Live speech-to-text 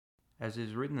As it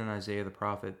is written in Isaiah the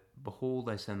prophet, Behold,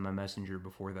 I send my messenger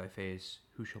before thy face,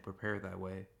 who shall prepare thy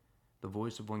way. The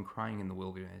voice of one crying in the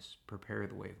wilderness, Prepare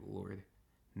the way of the Lord,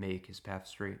 make his path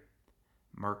straight.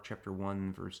 Mark chapter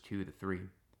 1, verse 2 to 3.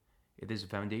 It is a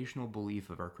foundational belief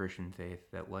of our Christian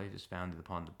faith that life is founded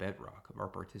upon the bedrock of our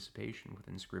participation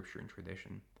within Scripture and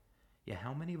tradition. Yet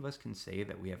how many of us can say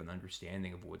that we have an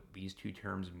understanding of what these two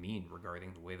terms mean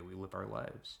regarding the way that we live our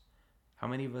lives? How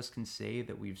many of us can say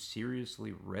that we've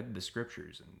seriously read the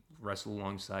Scriptures and wrestled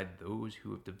alongside those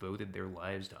who have devoted their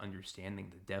lives to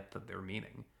understanding the depth of their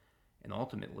meaning? And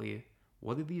ultimately,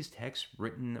 what do these texts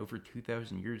written over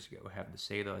 2,000 years ago have to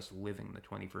say to us living in the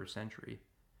 21st century?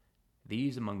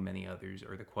 These, among many others,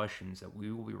 are the questions that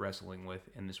we will be wrestling with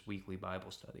in this weekly Bible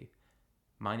study.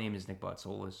 My name is Nick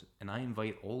Botsolis, and I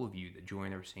invite all of you to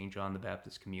join our St. John the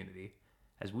Baptist community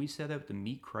as we set out to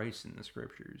meet Christ in the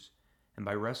Scriptures. And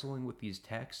by wrestling with these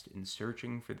texts and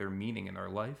searching for their meaning in our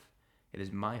life, it is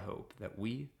my hope that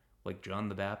we, like John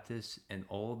the Baptist and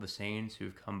all of the saints who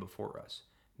have come before us,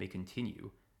 may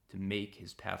continue to make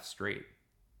his path straight.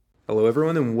 Hello,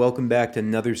 everyone, and welcome back to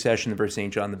another session of our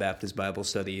St. John the Baptist Bible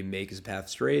study, Make His Path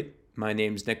Straight. My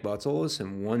name is Nick Botsolis,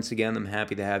 and once again, I'm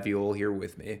happy to have you all here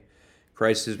with me.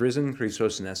 Christ is risen,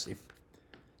 Christos anesti.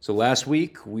 So last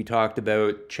week, we talked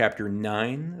about chapter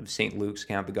 9 of St. Luke's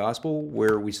account of the Gospel,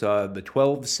 where we saw the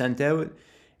 12 sent out,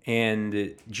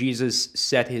 and Jesus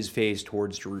set his face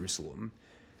towards Jerusalem.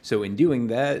 So in doing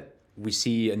that, we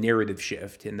see a narrative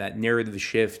shift, and that narrative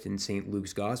shift in St.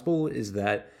 Luke's Gospel is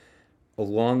that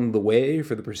along the way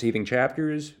for the preceding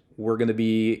chapters, we're going to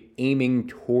be aiming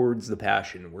towards the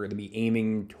Passion. We're going to be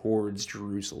aiming towards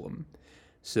Jerusalem.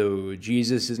 So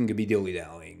Jesus isn't going to be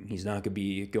dilly-dallying. He's not going to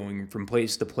be going from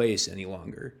place to place any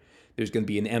longer. There's going to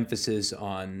be an emphasis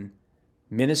on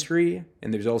ministry,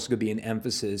 and there's also going to be an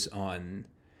emphasis on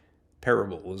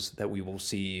parables that we will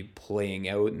see playing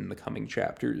out in the coming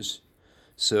chapters.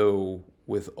 So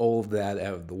with all of that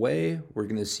out of the way, we're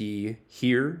going to see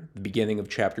here, the beginning of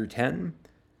chapter 10,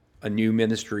 a new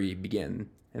ministry begin,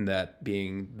 and that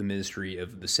being the ministry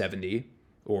of the 70,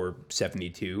 or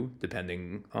 72,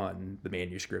 depending on the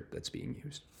manuscript that's being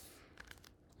used.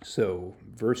 So,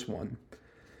 verse 1.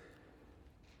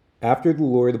 After the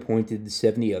Lord appointed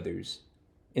 70 others,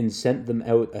 and sent them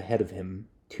out ahead of him,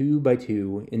 2 by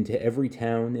 2, into every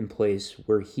town and place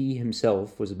where he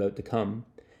himself was about to come,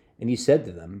 and he said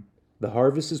to them, The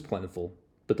harvest is plentiful,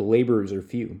 but the laborers are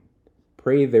few.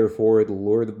 Pray therefore the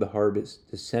Lord of the harvest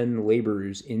to send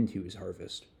laborers into his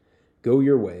harvest. Go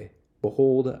your way.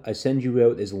 Behold, I send you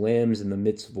out as lambs in the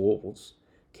midst of wolves.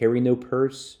 Carry no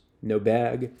purse, no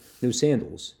bag, no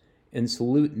sandals, and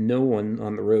salute no one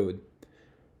on the road.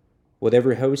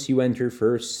 Whatever house you enter,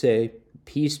 first say,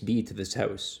 Peace be to this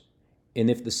house. And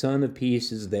if the Son of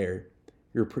Peace is there,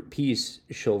 your peace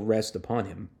shall rest upon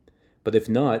him. But if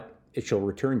not, it shall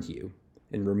return to you,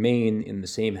 and remain in the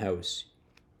same house,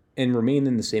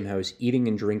 eating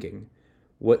and drinking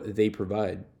what they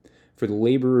provide. For the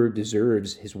laborer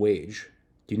deserves his wage.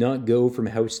 Do not go from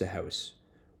house to house.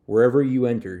 Wherever you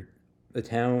enter a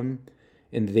town,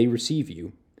 and they receive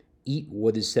you, eat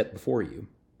what is set before you.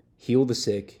 Heal the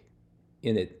sick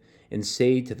in it, and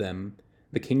say to them,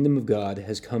 The kingdom of God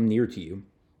has come near to you.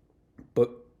 But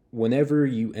whenever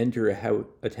you enter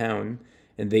a town,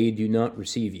 and they do not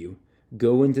receive you,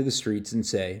 go into the streets and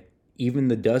say, Even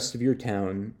the dust of your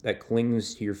town that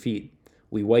clings to your feet,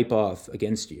 we wipe off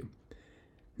against you.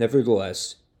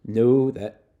 Nevertheless, know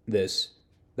that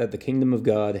the kingdom of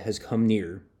God has come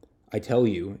near. I tell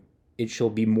you, it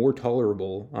shall be more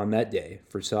tolerable on that day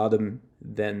for Sodom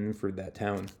than for that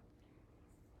town.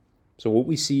 So what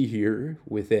we see here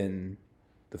within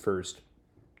the first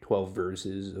 12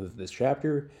 verses of this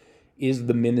chapter is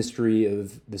the ministry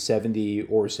of the 70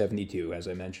 or 72, as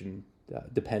I mentioned,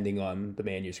 depending on the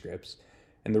manuscripts.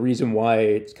 And the reason why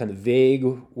it's kind of vague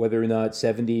whether or not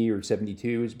 70 or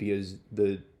 72 is because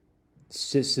the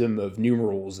system of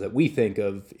numerals that we think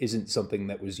of isn't something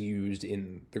that was used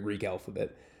in the Greek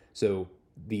alphabet. So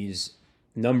these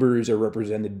numbers are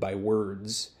represented by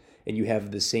words, and you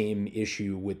have the same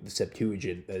issue with the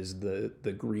Septuagint as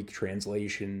the Greek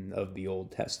translation of the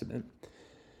Old Testament.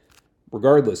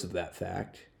 Regardless of that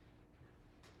fact,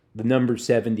 the number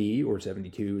 70 or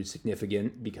 72 is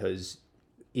significant because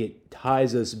it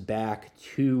ties us back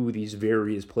to these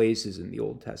various places in the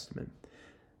Old Testament.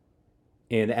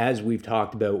 And as we've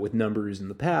talked about with numbers in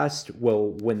the past, well,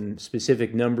 when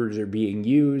specific numbers are being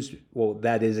used, well,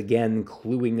 that is again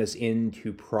cluing us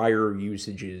into prior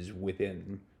usages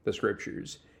within the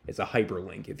Scriptures. It's a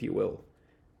hyperlink, if you will,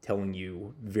 telling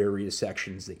you various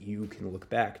sections that you can look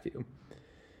back to.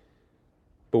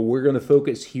 But we're going to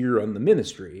focus here on the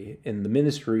ministry, and the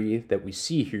ministry that we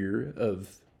see here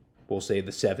of, we'll say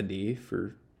the 70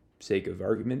 for sake of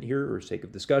argument here or sake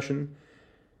of discussion,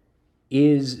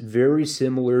 is very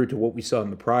similar to what we saw in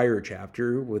the prior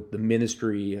chapter with the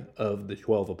ministry of the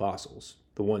 12 apostles,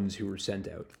 the ones who were sent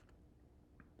out.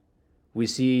 We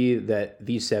see that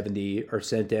these 70 are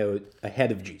sent out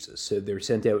ahead of Jesus. So they're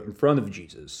sent out in front of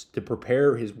Jesus to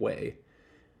prepare his way.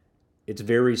 It's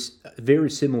very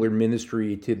similar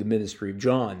ministry to the ministry of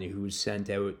John, who's sent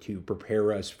out to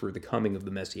prepare us for the coming of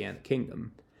the Messianic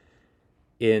kingdom.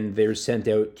 And they're sent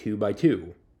out 2 by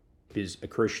 2, because a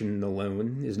Christian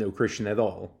alone is no Christian at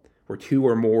all. Where 2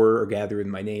 or more are gathered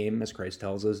in my name, as Christ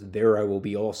tells us, there I will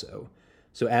be also.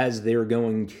 So as they're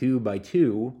going 2 by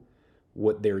 2,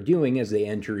 what they're doing as they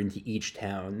enter into each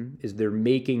town is they're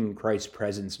making Christ's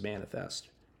presence manifest.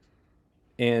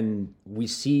 And we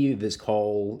see this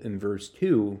call in verse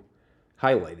 2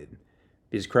 highlighted.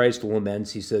 Because Christ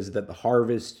laments, he says that the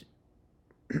harvest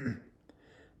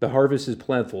is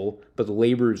plentiful, but the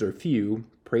laborers are few.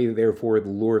 Pray therefore the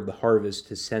Lord of the harvest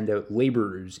to send out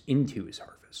laborers into his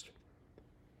harvest.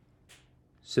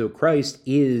 So Christ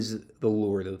is the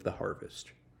Lord of the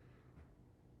harvest.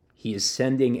 He is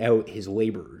sending out his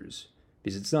laborers,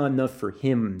 because it's not enough for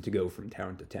him to go from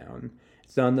town to town.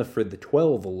 It's not enough for the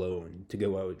 12 alone to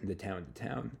go out into town to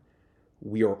town.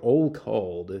 We are all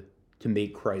called to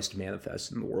make Christ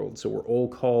manifest in the world. So we're all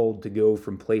called to go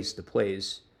from place to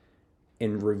place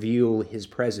and reveal his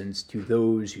presence to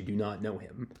those who do not know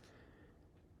him.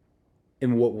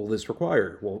 And what will this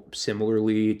require? Well,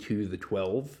 similarly to the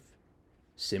 12,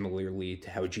 similarly to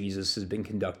how Jesus has been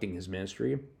conducting his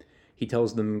ministry, he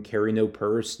tells them, carry no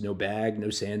purse, no bag,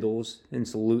 no sandals, and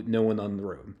salute no one on the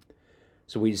road.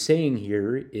 So what he's saying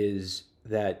here is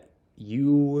that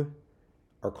you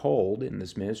are called in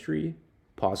this ministry,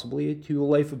 possibly to a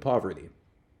life of poverty,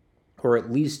 or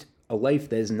at least a life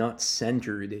that is not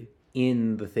centered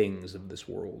in the things of this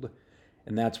world.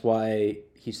 And that's why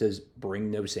he says, bring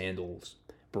no sandals,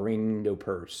 bring no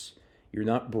purse. You're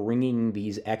not bringing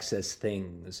these excess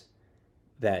things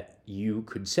that you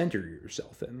could center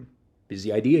yourself in. Because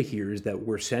the idea here is that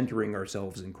we're centering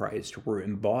ourselves in Christ. We're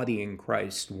embodying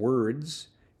Christ's words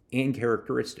and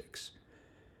characteristics.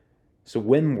 So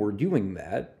when we're doing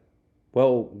that,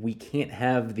 well, we can't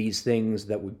have these things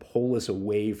that would pull us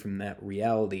away from that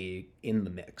reality in the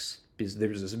mix. Because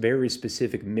there's this very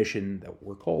specific mission that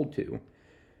we're called to.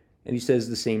 And he says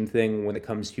the same thing when it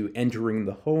comes to entering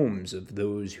the homes of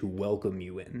those who welcome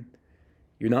you in.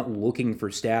 You're not looking for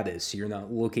status. You're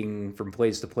not looking from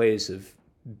place to place of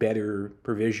better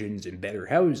provisions and better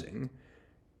housing.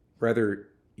 Rather,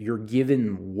 you're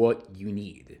given what you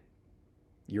need.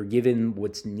 You're given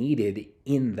what's needed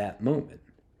in that moment.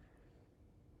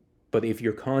 But if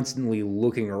you're constantly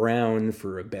looking around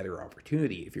for a better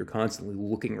opportunity, if you're constantly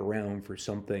looking around for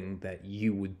something that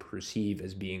you would perceive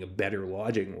as being a better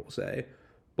lodging, we'll say,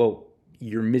 well,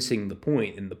 you're missing the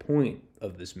point. And the point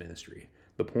of this ministry,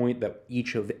 the point that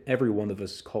every one of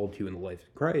us is called to in the life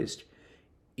of Christ,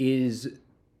 is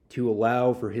to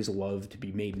allow for his love to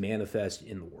be made manifest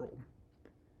in the world.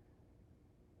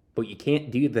 But you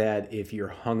can't do that if you're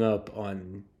hung up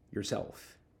on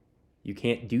yourself. You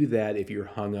can't do that if you're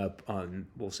hung up on,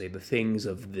 we'll say, the things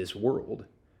of this world.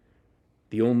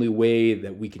 The only way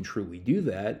that we can truly do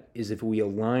that is if we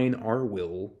align our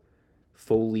will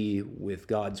fully with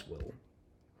God's will.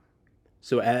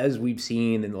 So as we've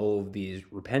seen in all of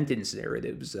these repentance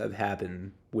narratives that have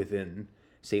happened within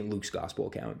St. Luke's gospel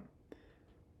account,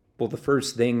 well, the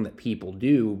first thing that people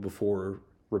do before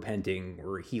repenting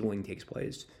or healing takes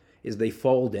place is they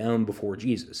fall down before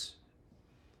Jesus.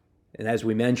 And as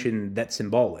we mentioned, that's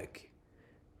symbolic,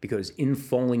 because in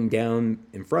falling down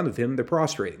in front of him, they're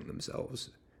prostrating themselves.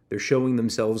 They're showing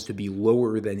themselves to be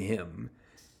lower than him.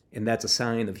 And that's a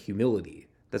sign of humility.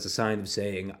 That's a sign of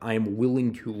saying, I'm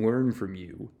willing to learn from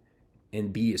you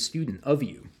and be a student of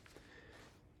you.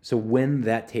 So when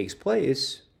that takes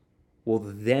place, well,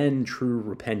 then true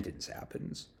repentance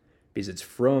happens. Because it's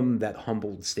from that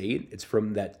humbled state, it's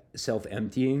from that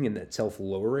self-emptying and that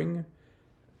self-lowering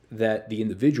that the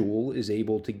individual is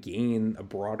able to gain a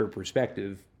broader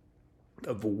perspective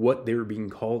of what they're being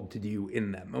called to do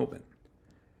in that moment.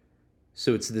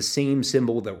 So it's the same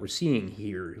symbol that we're seeing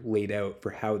here laid out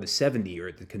for how the 70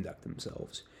 are to conduct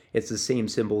themselves. It's the same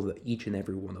symbol that each and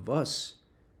every one of us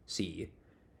see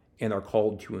and are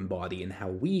called to embody in how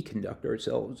we conduct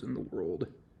ourselves in the world.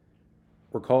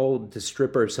 We're called to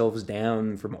strip ourselves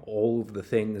down from all of the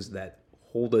things that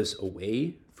hold us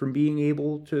away from being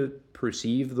able to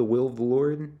perceive the will of the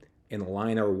Lord and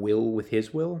align our will with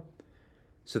his will.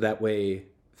 So that way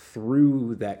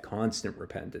through that constant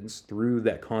repentance, through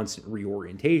that constant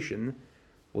reorientation,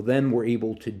 well, then we're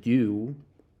able to do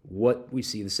what we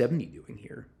see the 70 doing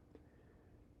here.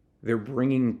 They're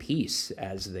bringing peace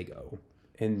as they go.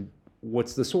 And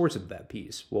what's the source of that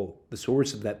peace? Well, the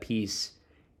source of that peace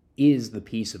is the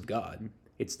peace of God.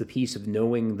 It's the peace of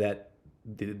knowing that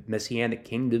the Messianic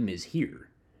kingdom is here,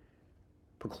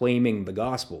 proclaiming the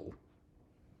gospel,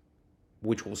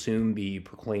 which will soon be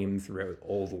proclaimed throughout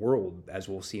all the world, as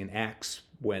we'll see in Acts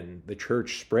when the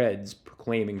church spreads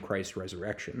proclaiming Christ's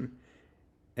resurrection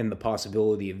and the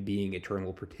possibility of being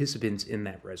eternal participants in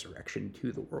that resurrection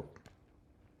to the world.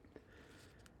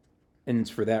 And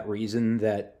it's for that reason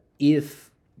that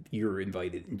if you're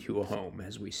invited into a home,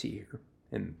 as we see here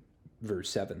in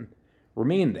verse 7,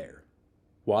 remain there.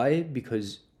 Why?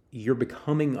 Because you're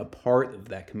becoming a part of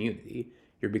that community.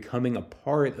 You're becoming a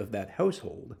part of that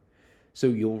household. So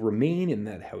you'll remain in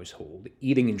that household,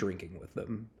 eating and drinking with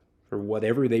them for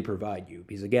whatever they provide you.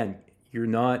 Because again, you're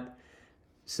not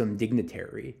some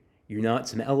dignitary. You're not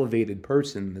some elevated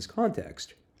person in this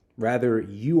context. Rather,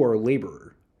 you are a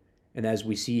laborer. And as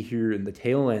we see here in the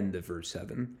tail end of verse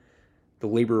 7, the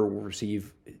laborer will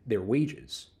receive their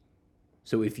wages.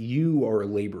 So if you are a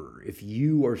laborer, if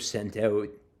you are sent out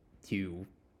to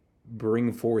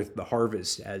bring forth the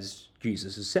harvest, as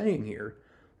Jesus is saying here,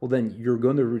 well, then you're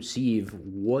going to receive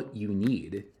what you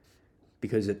need,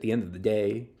 because at the end of the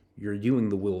day, you're doing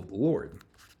the will of the Lord.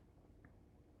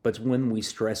 But it's when we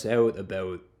stress out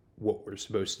about what we're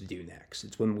supposed to do next,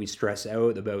 it's when we stress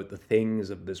out about the things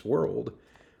of this world,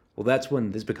 well, that's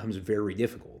when this becomes very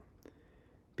difficult,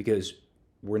 because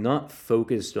we're not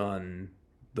focused on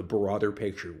the broader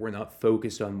picture. We're not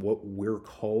focused on what we're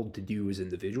called to do as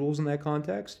individuals in that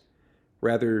context.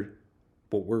 Rather,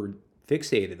 what we're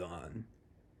fixated on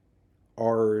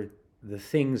are the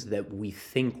things that we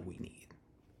think we need.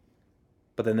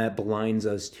 But then that blinds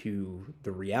us to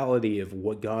the reality of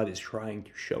what God is trying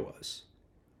to show us.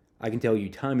 I can tell you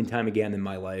time and time again in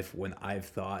my life when I've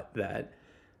thought that,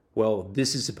 well,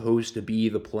 this is supposed to be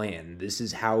the plan. This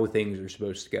is how things are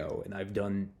supposed to go. And I've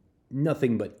done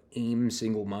nothing but aim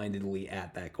single-mindedly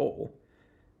at that goal.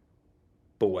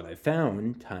 But what I've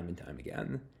found time and time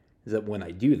again is that when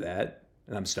I do that,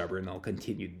 and I'm stubborn, I'll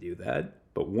continue to do that,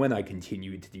 but when I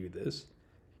continue to do this,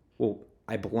 well,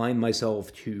 I blind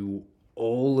myself to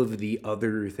all of the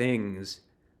other things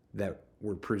that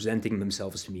were presenting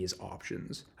themselves to me as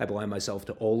options. I blind myself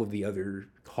to all of the other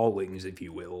callings, if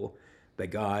you will, that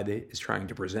God is trying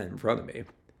to present in front of me.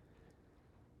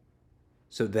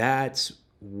 So that's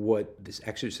what this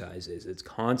exercise is. It's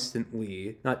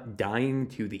constantly not dying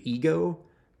to the ego,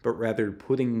 but rather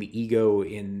putting the ego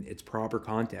in its proper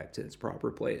context, in its proper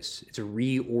place. It's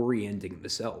reorienting the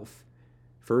self.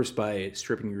 First, by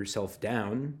stripping yourself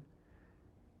down,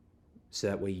 so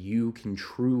that way you can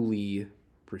truly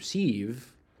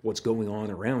perceive what's going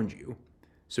on around you.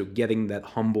 So getting that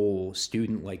humble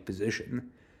student-like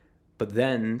position, but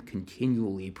then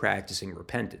continually practicing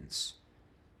repentance,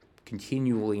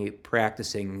 continually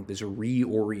practicing this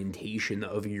reorientation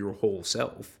of your whole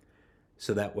self.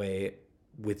 So that way,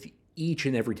 with each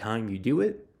and every time you do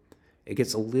it, it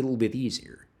gets a little bit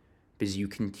easier because you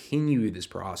continue this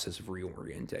process of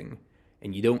reorienting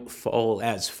and you don't fall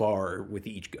as far with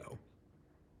each go.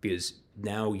 Because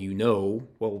now you know,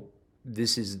 well,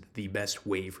 this is the best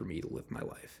way for me to live my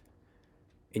life.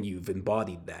 And you've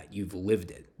embodied that, you've lived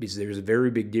it. Because there's a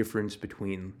very big difference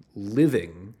between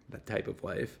living that type of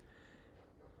life,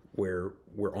 where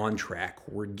we're on track,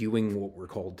 we're doing what we're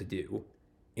called to do,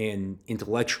 and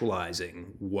intellectualizing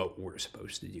what we're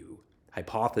supposed to do,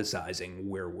 hypothesizing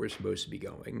where we're supposed to be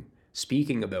going,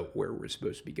 speaking about where we're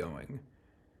supposed to be going.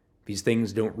 These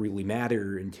things don't really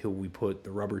matter until we put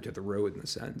the rubber to the road, in a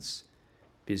sense,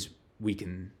 because we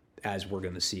can, as we're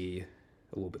going to see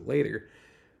a little bit later,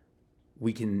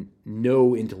 we can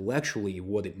know intellectually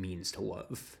what it means to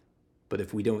love. But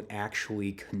if we don't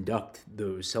actually conduct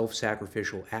those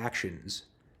self-sacrificial actions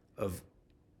of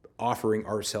offering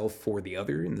ourselves for the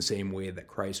other in the same way that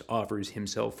Christ offers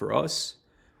himself for us,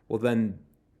 well, then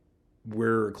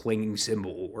we're a clanging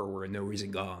cymbal, or we're a noisy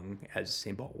gong, as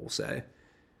St. Paul will say.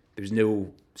 There's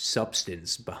no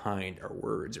substance behind our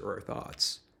words or our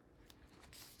thoughts.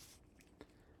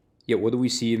 Yet what do we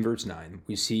see in verse 9?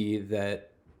 We see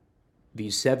that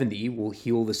these 70 will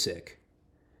heal the sick,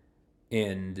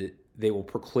 and they will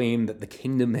proclaim that the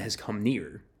kingdom has come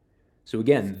near. So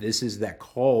again, this is that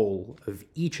call of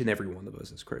each and every one of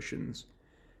us as Christians.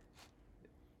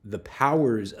 The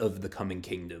powers of the coming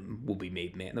kingdom will be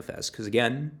made manifest. Because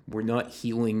again, we're not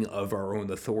healing of our own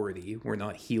authority. We're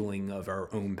not healing of our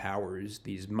own powers.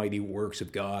 These mighty works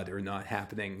of God are not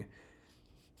happening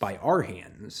by our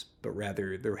hands, but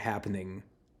rather they're happening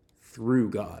through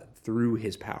God, through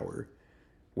his power,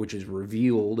 which is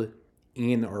revealed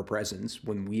in our presence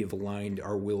when we have aligned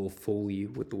our will fully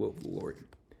with the will of the Lord.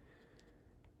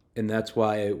 And that's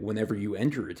why whenever you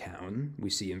enter a town, we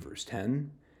see in verse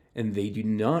 10, and they do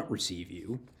not receive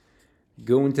you,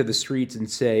 go into the streets and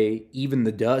say, even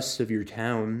the dust of your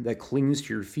town that clings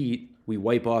to your feet, we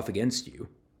wipe off against you.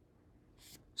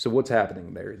 So what's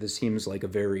happening there? This seems like a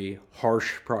very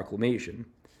harsh proclamation.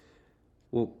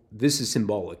 Well, this is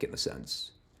symbolic in a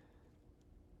sense.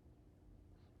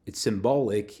 It's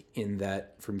symbolic in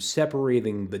that from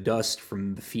separating the dust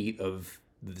from the feet of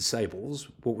the disciples,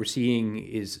 what we're seeing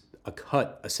is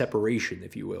a separation,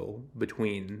 if you will,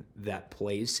 between that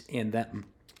place and them.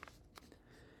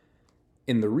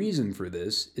 And the reason for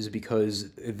this is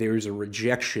because there's a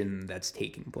rejection that's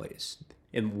taking place.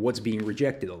 And what's being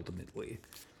rejected ultimately?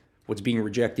 What's being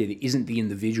rejected isn't the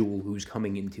individual who's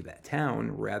coming into that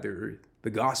town, rather the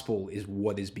gospel is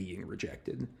what is being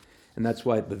rejected. And that's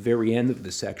why at the very end of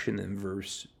the section in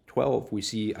verse 12, we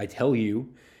see, I tell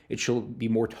you, it shall be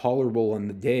more tolerable on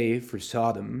the day for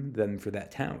Sodom than for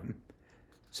that town.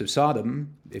 So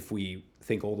Sodom, if we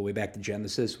think all the way back to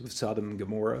Genesis with Sodom and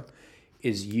Gomorrah,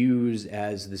 is used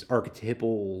as this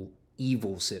archetypal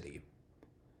evil city.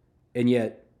 And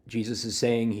yet, Jesus is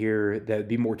saying here that it would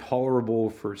be more tolerable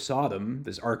for Sodom,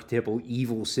 this archetypal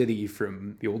evil city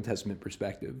from the Old Testament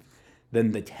perspective,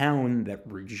 than the town that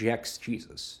rejects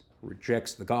Jesus,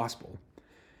 rejects the gospel.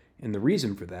 And the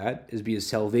reason for that is because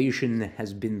salvation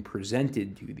has been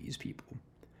presented to these people.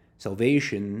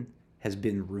 Salvation has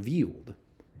been revealed.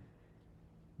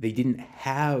 They didn't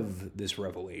have this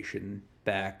revelation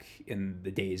back in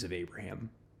the days of Abraham.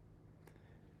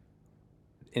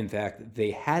 In fact,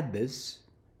 they had this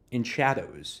in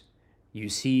shadows. You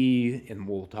see, and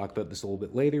we'll talk about this a little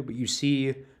bit later, but you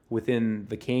see within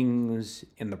the kings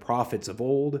and the prophets of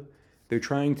old, they're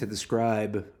trying to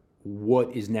describe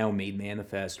what is now made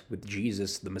manifest with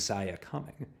Jesus, the Messiah,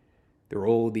 coming. There are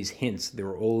all of these hints, there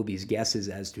are all of these guesses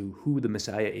as to who the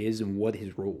Messiah is and what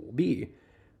his role will be.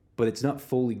 But it's not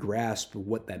fully grasped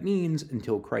what that means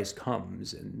until Christ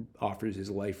comes and offers his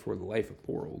life for the life of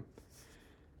the world.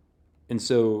 And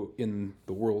so, in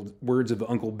the words of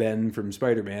Uncle Ben from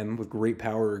Spider-Man, with great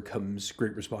power comes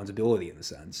great responsibility in a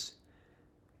sense.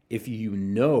 If you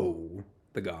know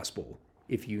the gospel,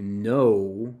 if you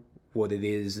know what it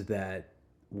is that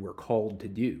we're called to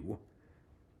do,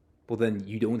 well, then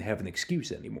you don't have an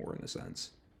excuse anymore in a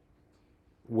sense.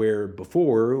 Where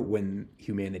before, when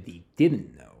humanity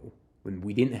didn't know, when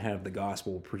we didn't have the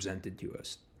gospel presented to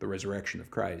us, the resurrection of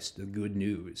Christ, the good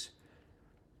news,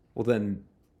 well, then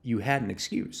you had an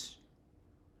excuse.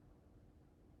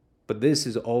 But this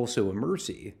is also a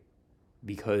mercy,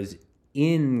 because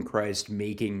in Christ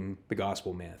making the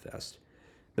gospel manifest,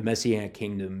 the Messianic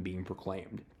kingdom being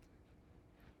proclaimed,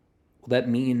 well, that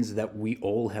means that we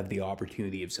all have the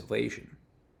opportunity of salvation.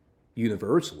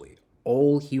 Universally,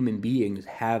 all human beings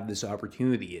have this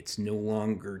opportunity. It's no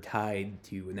longer tied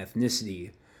to an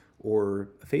ethnicity or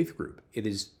a faith group. It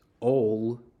is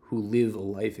all who live a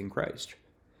life in Christ.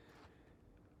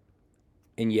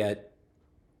 And yet,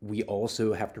 we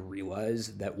also have to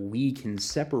realize that we can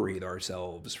separate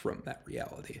ourselves from that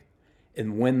reality.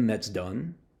 And when that's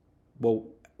done, well,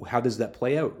 how does that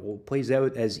play out? Well, it plays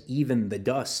out as even the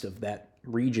dust of that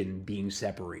region being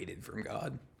separated from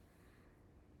God.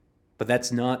 But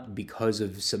that's not because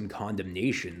of some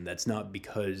condemnation. That's not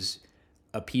because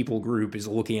a people group is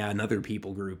looking at another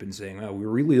people group and saying, oh, we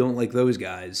really don't like those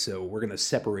guys, so we're going to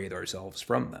separate ourselves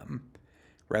from them.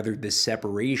 Rather, this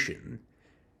separation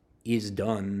is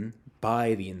done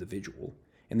by the individual,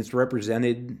 and it's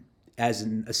represented as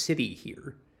a city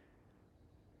here.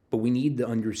 But we need to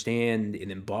understand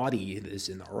and embody this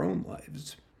in our own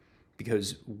lives,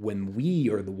 because when we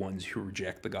are the ones who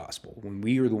reject the gospel, when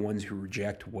we are the ones who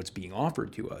reject what's being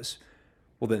offered to us,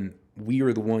 well, then we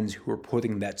are the ones who are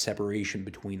putting that separation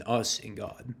between us and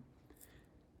God.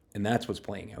 And that's what's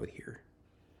playing out here.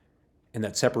 And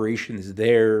that separation is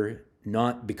there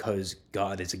not because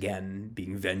God is, again,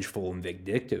 being vengeful and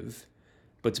vindictive,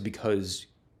 but it's because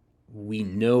we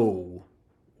know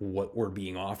what we're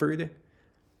being offered,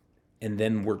 and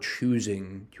then we're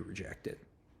choosing to reject it.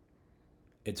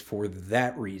 It's for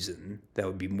that reason that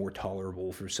would be more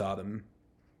tolerable for Sodom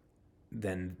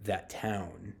than that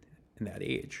town in that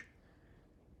age,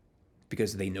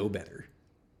 because they know better.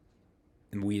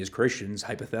 And we as Christians,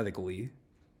 hypothetically,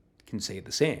 can say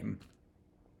the same.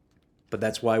 But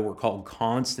that's why we're called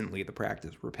constantly to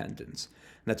practice repentance.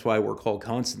 And that's why we're called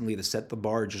constantly to set the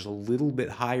bar just a little bit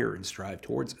higher and strive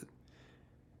towards it.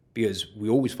 Because we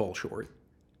always fall short.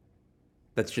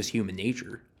 That's just human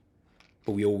nature.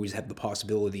 But we always have the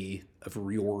possibility of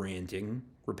reorienting,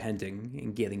 repenting,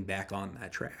 and getting back on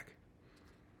that track.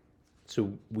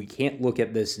 So we can't look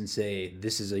at this and say,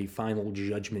 this is a final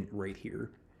judgment right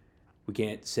here. We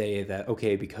can't say that,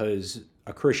 okay, because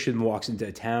a Christian walks into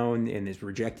a town and is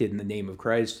rejected in the name of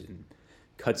Christ and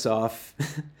cuts off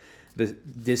the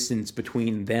distance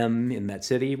between them and that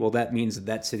city, well, that means that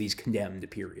that city's condemned,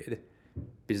 period.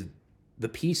 Because the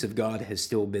peace of God has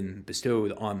still been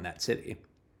bestowed on that city.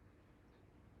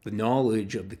 The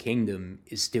knowledge of the kingdom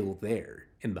is still there.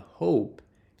 And the hope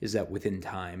is that within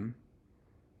time,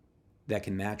 that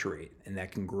can maturate and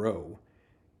that can grow.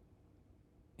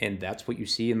 And that's what you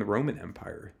see in the Roman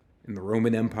Empire. In the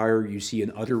Roman Empire, you see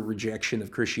an utter rejection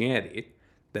of Christianity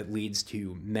that leads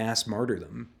to mass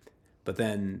martyrdom. But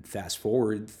then fast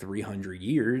forward 300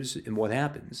 years, and what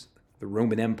happens? The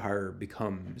Roman Empire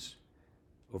becomes,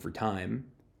 over time,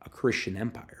 a Christian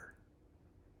empire.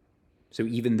 So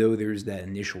even though there's that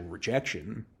initial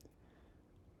rejection,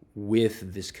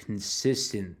 with this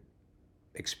consistent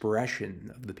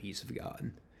expression of the peace of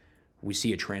God, we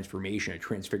see a transformation, a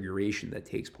transfiguration that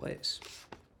takes place.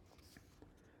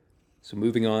 So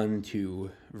moving on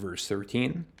to verse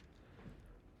 13.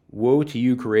 Woe to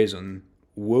you, Chorazin!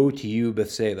 Woe to you,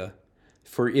 Bethsaida!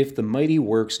 For if the mighty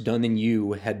works done in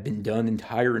you had been done in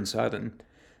Tyre and Sidon,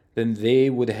 then they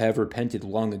would have repented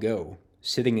long ago,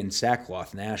 sitting in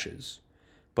sackcloth and ashes.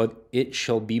 But it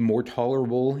shall be more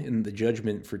tolerable in the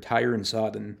judgment for Tyre and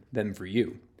Sidon than for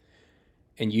you.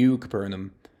 And you,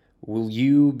 Capernaum, will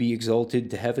you be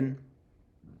exalted to heaven?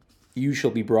 You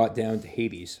shall be brought down to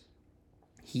Hades.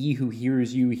 He who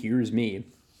hears you hears me,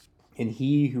 and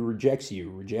he who rejects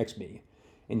you rejects me,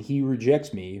 and he who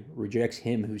rejects me rejects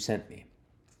him who sent me.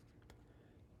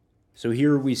 So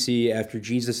here we see, after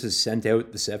Jesus has sent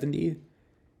out the 70,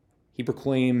 he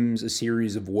proclaims a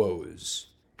series of woes.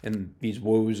 And these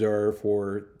woes are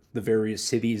for the various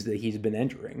cities that he's been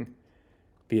entering.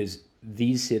 Because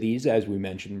these cities, as we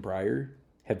mentioned prior,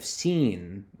 have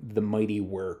seen the mighty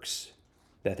works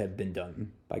that have been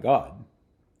done by God.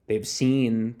 They've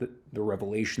seen the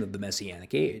revelation of the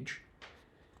Messianic age.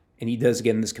 And he does,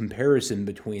 again, this comparison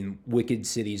between wicked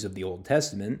cities of the Old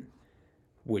Testament,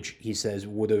 which he says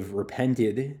would have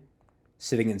repented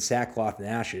sitting in sackcloth and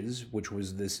ashes, which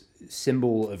was this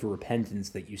symbol of repentance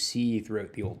that you see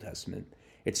throughout the Old Testament.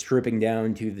 It's stripping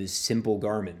down to this simple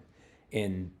garment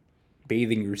and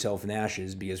bathing yourself in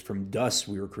ashes, because from dust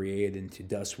we were created and to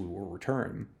dust we will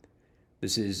return.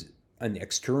 This is an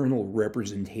external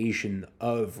representation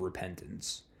of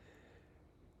repentance.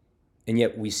 And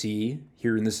yet we see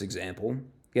here in this example,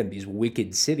 again, these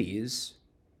wicked cities,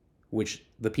 which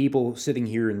the people sitting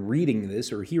here and reading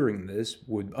this or hearing this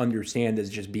would understand as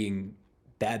just being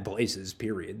bad places,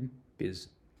 period, because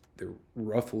they're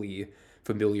roughly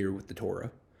familiar with the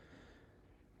Torah.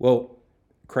 Well,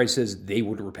 Christ says they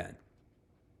would repent.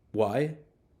 Why?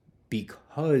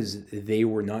 Because they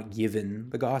were not given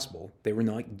the gospel. They were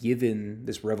not given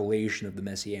this revelation of the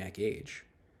Messianic age.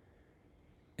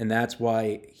 And that's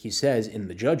why he says in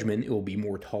the judgment, it will be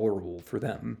more tolerable for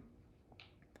them.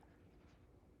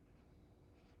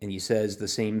 And he says the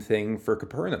same thing for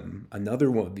Capernaum,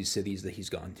 another one of these cities that he's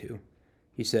gone to.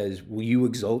 He says, will you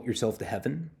exalt yourself to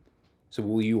heaven? So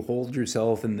will you hold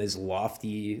yourself in this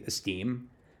lofty esteem?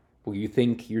 Will you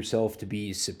think yourself to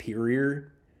be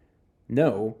superior?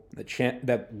 No,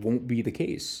 that won't be the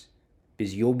case,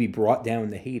 because you'll be brought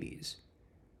down to Hades.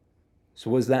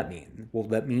 So what does that mean? Well,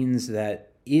 that means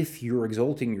that if you're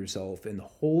exalting yourself and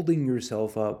holding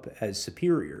yourself up as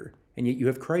superior, and yet you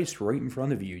have Christ right in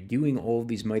front of you doing all of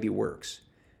these mighty works,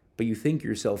 but you think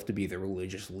yourself to be the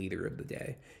religious leader of the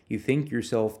day, you think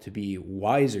yourself to be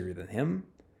wiser than him,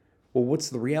 well, what's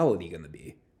the reality going to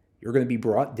be? You're going to be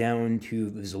brought down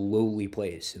to this lowly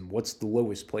place. And what's the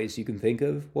lowest place you can think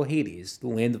of? Well, Hades, the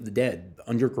land of the dead,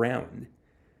 underground.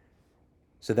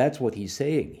 So that's what he's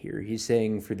saying here. He's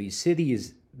saying for these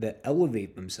cities that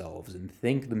elevate themselves and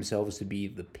think themselves to be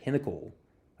the pinnacle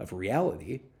of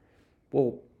reality,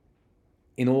 well,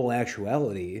 in all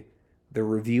actuality, they're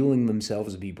revealing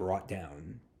themselves to be brought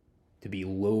down, to be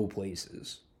low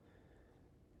places.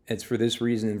 It's for this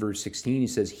reason in verse 16, he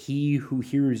says, he who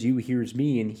hears you hears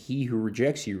me, and he who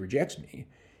rejects you rejects me.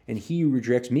 And he who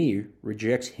rejects me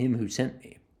rejects him who sent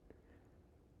me.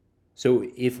 So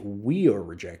if we are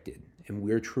rejected, and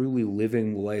we're truly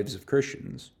living the lives of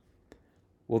Christians,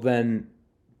 well then,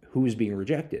 who is being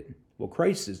rejected? Well,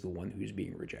 Christ is the one who's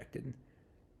being rejected.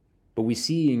 But we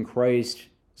see in Christ's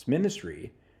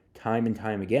ministry, time and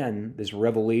time again, this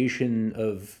revelation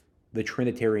of the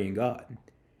Trinitarian God.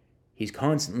 He's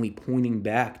constantly pointing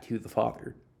back to the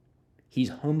Father. He's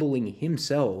humbling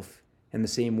himself in the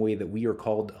same way that we are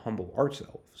called to humble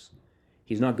ourselves.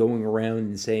 He's not going around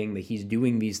and saying that he's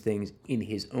doing these things in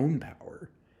his own power.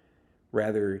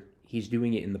 Rather, he's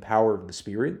doing it in the power of the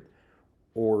Spirit,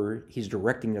 or he's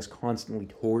directing us constantly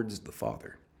towards the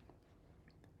Father.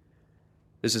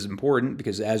 This is important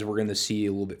because, as we're going to see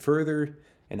a little bit further,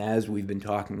 and as we've been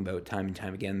talking about time and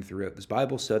time again throughout this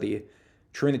Bible study,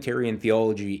 Trinitarian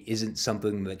theology isn't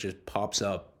something that just pops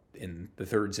up in the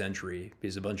 3rd century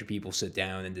because a bunch of people sit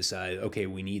down and decide, okay,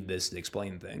 we need this to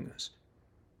explain things.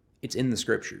 It's in the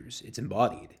Scriptures. It's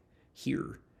embodied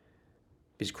here.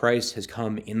 Because Christ has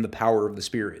come in the power of the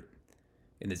Spirit.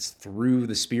 And it's through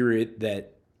the Spirit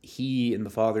that he and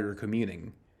the Father are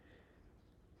communing.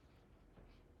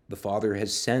 The Father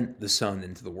has sent the Son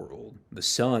into the world. The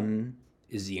Son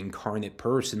is the incarnate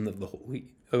person of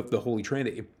the Holy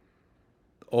Trinity.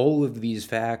 All of these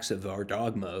facts of our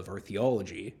dogma, of our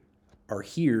theology, are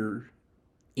here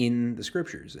in the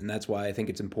Scriptures. And that's why I think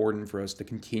it's important for us to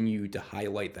continue to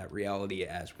highlight that reality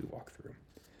as we walk through.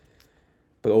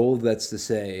 But all of that's to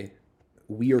say,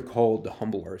 we are called to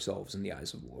humble ourselves in the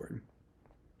eyes of the Lord.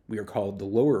 We are called to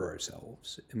lower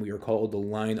ourselves, and we are called to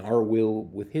line our will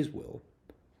with his will.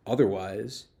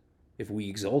 Otherwise, if we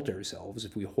exalt ourselves,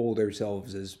 if we hold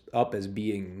ourselves up as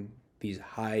being these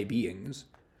high beings,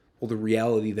 well, the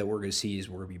reality that we're going to see is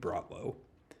we're going to be brought low.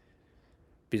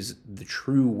 Because the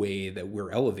true way that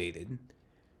we're elevated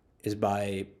is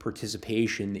by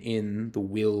participation in the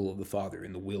will of the Father,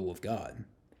 in the will of God.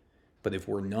 But if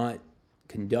we're not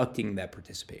conducting that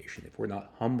participation, if we're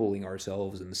not humbling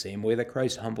ourselves in the same way that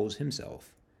Christ humbles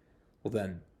himself, well,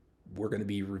 then we're going to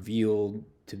be revealed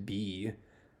to be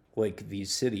like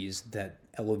these cities that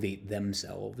elevate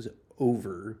themselves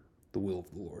over the will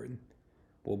of the Lord.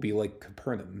 We'll be like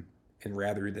Capernaum, and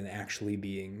rather than actually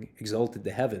being exalted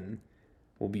to heaven,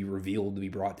 we'll be revealed to be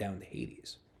brought down to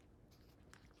Hades.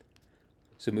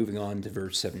 So moving on to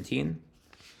verse 17.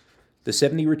 The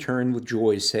 70 returned with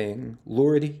joy, saying,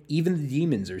 Lord, even the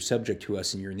demons are subject to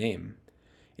us in your name.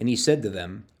 And he said to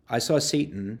them, I saw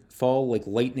Satan fall like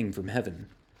lightning from heaven.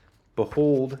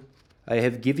 Behold, I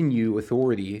have given you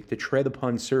authority to tread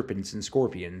upon serpents and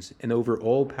scorpions, and over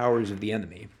all powers of the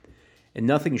enemy, and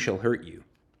nothing shall hurt you.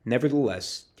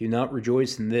 Nevertheless, do not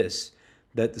rejoice in this,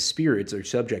 that the spirits are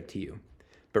subject to you,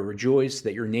 but rejoice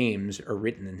that your names are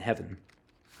written in heaven.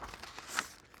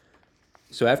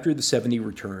 So after the 70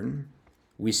 return,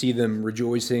 we see them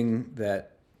rejoicing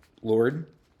that, Lord,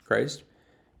 Christ,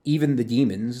 even the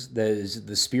demons, that is,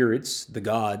 the spirits, the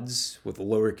gods, with a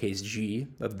lowercase g,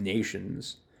 of the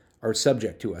nations, are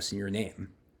subject to us in your name.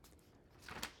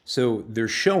 So they're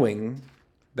showing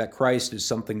that Christ is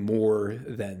something more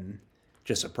than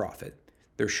just a prophet.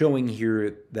 They're showing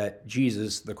here that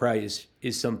Jesus, the Christ,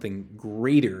 is something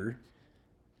greater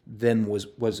than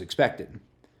was expected.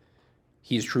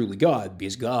 He is truly God,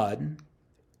 because God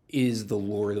is the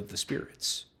Lord of the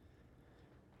spirits.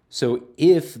 So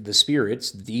if the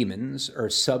spirits, the demons, are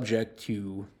subject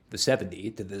to the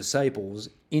 70, to the disciples,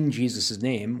 in Jesus'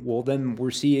 name, well, then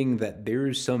we're seeing that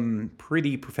there's some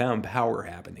pretty profound power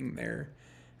happening there.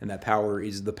 And that power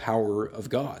is the power of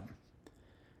God.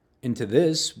 And to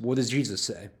this, what does Jesus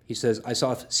say? He says, I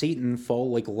saw Satan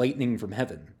fall like lightning from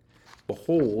heaven.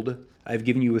 Behold, I have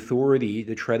given you authority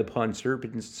to tread upon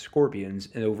serpents and scorpions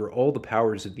and over all the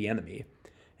powers of the enemy,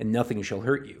 and nothing shall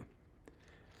hurt you.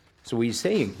 So what he's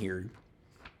saying here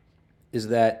is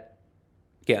that,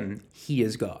 again, he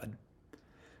is God.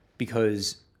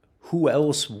 Because who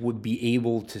else would be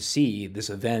able to see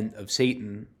this event of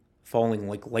Satan falling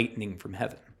like lightning from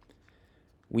heaven?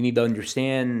 We need to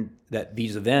understand that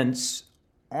these events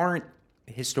aren't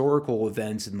historical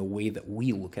events in the way that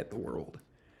we look at the world.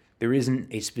 There isn't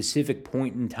a specific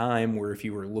point in time where if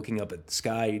you were looking up at the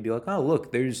sky, you'd be like, oh,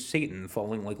 look, there's Satan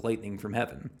falling like lightning from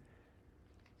heaven.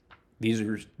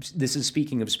 This is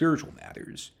speaking of spiritual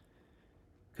matters.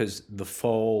 Because the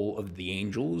fall of the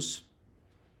angels,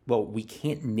 well, we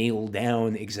can't nail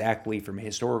down exactly from a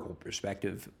historical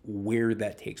perspective where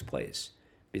that takes place.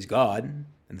 Because God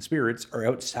and the spirits are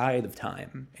outside of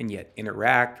time and yet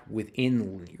interact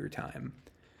within linear time.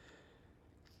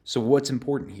 So what's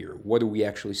important here? What are we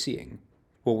actually seeing?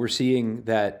 Well, we're seeing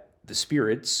that the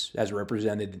spirits, as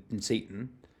represented in Satan,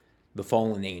 the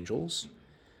fallen angels,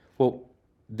 well,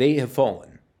 they have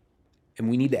fallen. And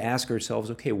we need to ask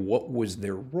ourselves, okay, what was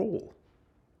their role?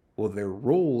 Well, their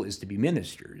role is to be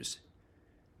ministers.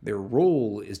 Their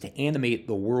role is to animate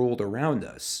the world around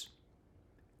us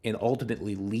and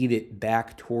ultimately lead it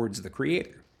back towards the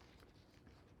Creator.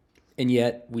 And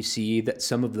yet we see that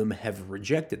some of them have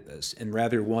rejected this and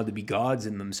rather want to be gods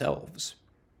in themselves.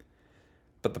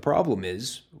 But the problem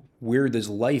is, where does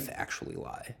life actually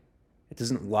lie? It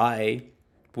doesn't lie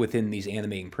within these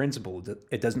animating principles.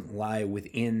 It doesn't lie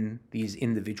within these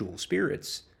individual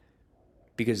spirits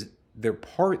because they're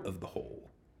part of the whole.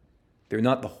 They're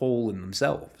not the whole in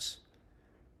themselves.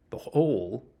 The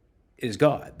whole is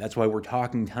God. That's why we're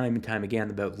talking time and time again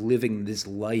about living this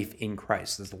life in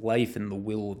Christ, this life in the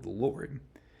will of the Lord.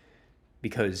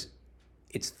 Because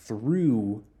it's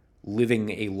through living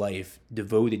a life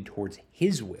devoted towards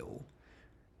His will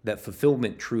that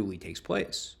fulfillment truly takes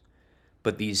place.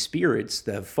 But these spirits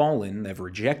that have fallen, that have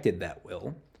rejected that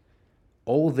will,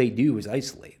 all they do is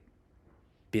isolate.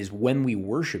 Because when we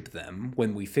worship them,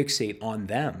 when we fixate on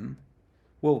them,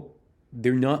 well,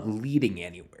 they're not leading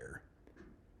anywhere.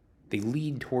 They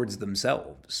lead towards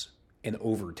themselves. And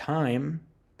over time,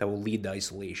 that will lead to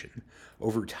isolation.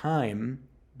 Over time,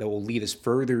 that will lead us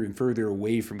further and further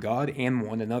away from God and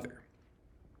one another.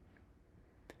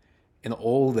 And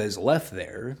all that is left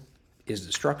there is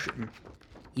destruction.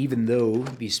 Even though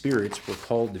these spirits were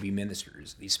called to be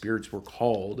ministers, these spirits were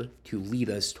called to lead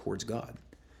us towards God.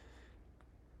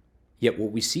 Yet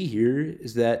what we see here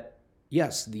is that,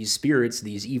 yes, these spirits,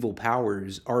 these evil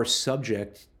powers, are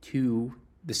subject to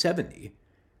the 70.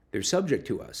 They're subject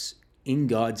to us in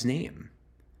God's name.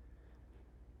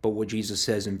 But what Jesus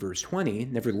says in verse 20,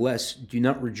 nevertheless, do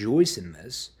not rejoice in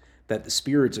this, that the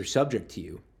spirits are subject to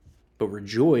you, but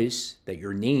rejoice that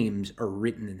your names are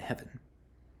written in heaven.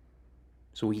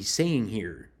 So what he's saying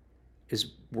here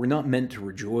is we're not meant to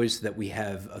rejoice that we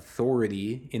have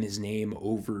authority in his name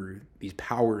over these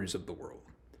powers of the world.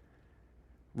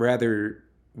 Rather,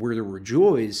 we're to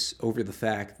rejoice over the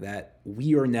fact that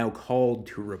we are now called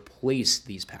to replace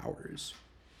these powers.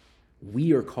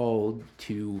 We are called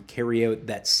to carry out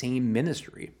that same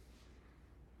ministry.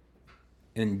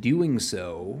 And in doing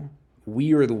so,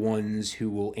 we are the ones who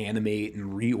will animate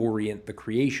and reorient the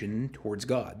creation towards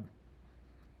God.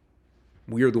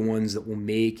 We are the ones that will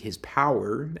make his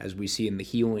power, as we see in the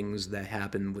healings that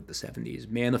happen with the 70s,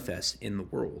 manifest in the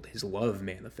world. His love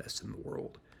manifest in the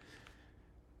world.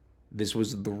 This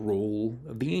was the role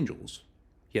of the angels.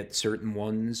 Yet certain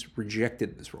ones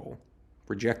rejected this role,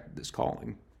 rejected this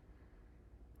calling.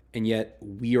 And yet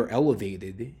we are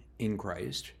elevated in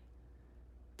Christ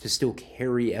to still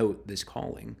carry out this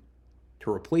calling,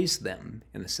 to replace them,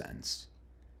 in a sense,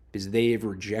 because they have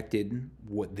rejected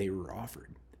what they were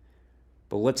offered.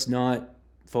 But let's not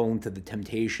fall into the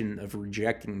temptation of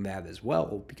rejecting that as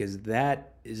well, because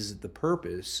that is the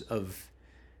purpose of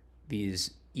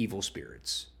these evil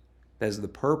spirits. That is the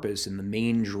purpose and the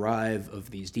main drive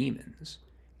of these demons.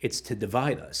 It's to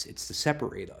divide us. It's to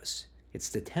separate us. It's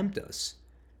to tempt us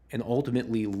and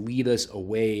ultimately lead us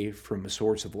away from a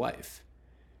source of life,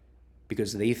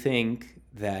 because they think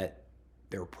that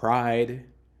their pride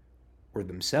or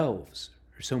themselves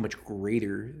are so much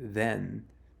greater than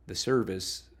the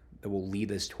service that will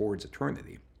lead us towards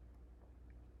eternity.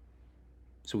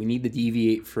 So we need to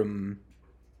deviate from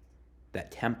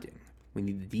that tempting. We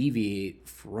need to deviate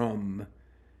from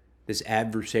this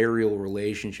adversarial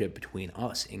relationship between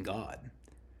us and God.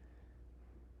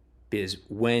 Because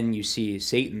when you see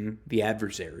Satan, the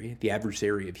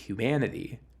adversary of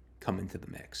humanity, come into the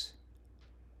mix,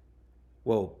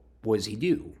 well, what does he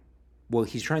do? Well,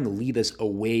 he's trying to lead us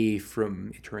away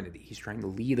from eternity. He's trying to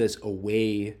lead us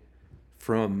away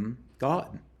from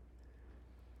God.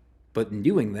 But in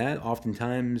doing that,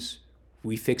 oftentimes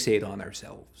we fixate on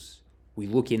ourselves. We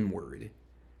look inward,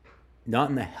 not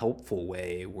in a helpful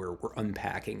way where we're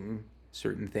unpacking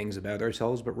certain things about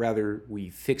ourselves, but rather we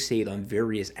fixate on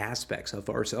various aspects of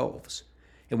ourselves.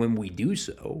 And when we do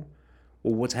so,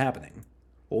 well, what's happening?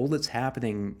 All that's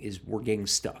happening is we're getting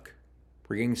stuck.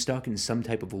 We're getting stuck in some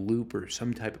type of a loop or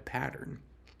some type of pattern.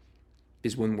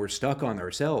 Because when we're stuck on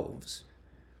ourselves,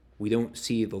 we don't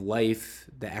see the life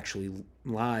that actually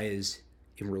lies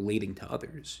in relating to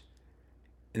others.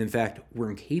 And in fact, we're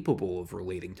incapable of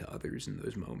relating to others in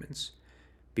those moments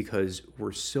because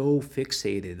we're so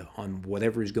fixated on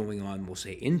whatever is going on, we'll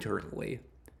say internally,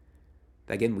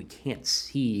 that again, we can't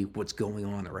see what's going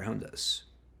on around us.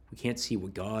 We can't see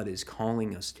what God is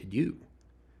calling us to do.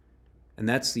 And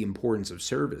that's the importance of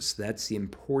service. That's the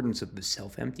importance of the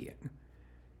self-emptying.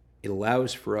 It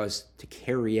allows for us to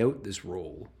carry out this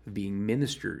role of being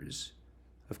ministers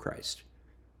of Christ.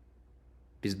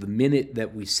 Because the minute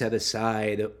that we set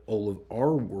aside all of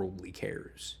our worldly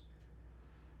cares,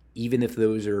 even if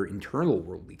those are internal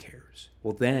worldly cares,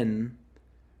 well, then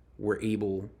we're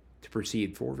able to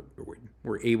proceed forward.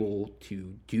 We're able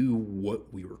to do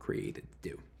what we were created to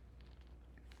do.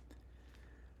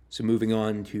 So moving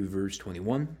on to verse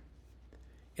 21.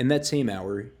 In that same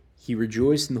hour, he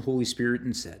rejoiced in the Holy Spirit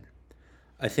and said,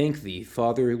 I thank thee,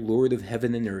 Father, Lord of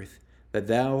heaven and earth, that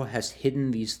thou hast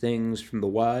hidden these things from the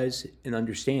wise and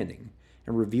understanding,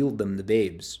 and revealed them to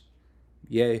babes.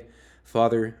 Yea,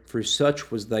 Father, for such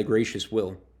was thy gracious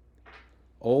will.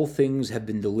 All things have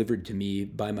been delivered to me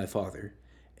by my Father,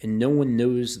 and no one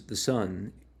knows the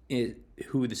Son,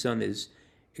 who the Son is,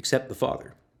 except the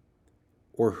Father,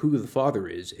 or who the Father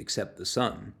is, except the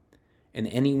Son, and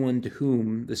anyone to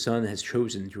whom the Son has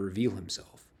chosen to reveal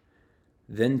himself.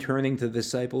 Then turning to the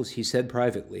disciples, he said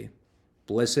privately,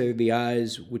 Blessed are the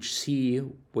eyes which see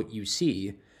what you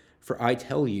see, for I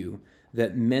tell you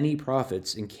that many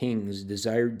prophets and kings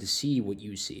desired to see what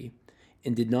you see,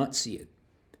 and did not see it,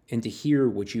 and to hear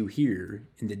what you hear,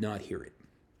 and did not hear it.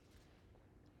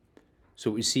 So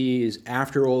what we see is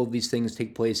after all of these things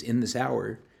take place in this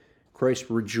hour, Christ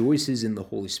rejoices in the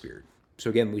Holy Spirit. So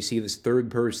again, we see this third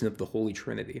person of the Holy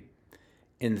Trinity.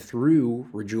 And through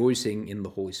rejoicing in the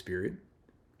Holy Spirit,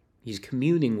 he's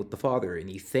communing with the Father, and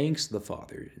he thanks the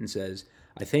Father and says,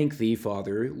 I thank thee,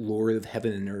 Father, Lord of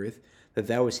heaven and earth, that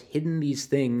thou hast hidden these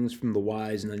things from the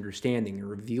wise and understanding and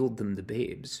revealed them to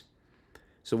babes.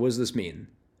 So what does this mean?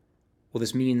 Well,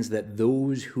 this means that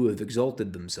those who have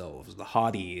exalted themselves, the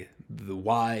haughty, the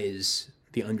wise,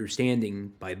 the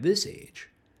understanding by this age,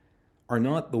 are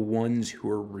not the ones who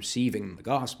are receiving the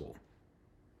gospel.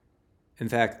 In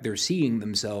fact, they're seeing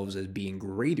themselves as being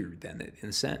greater than it in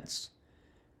a sense.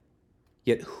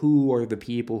 Yet who are the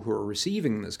people who are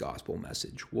receiving this gospel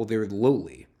message? Well, they're the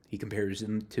lowly. He compares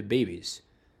them to babies.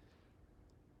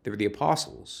 They're the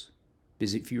apostles.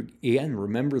 Because if you, again,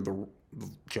 remember the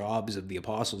jobs of the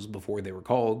apostles before they were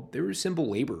called, they were simple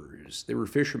laborers. They were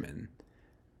fishermen.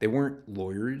 They weren't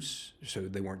lawyers, so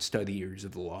they weren't studiers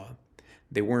of the law.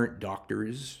 They weren't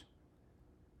doctors.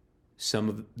 Some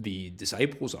of the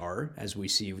disciples are, as we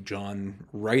see with John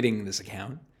writing this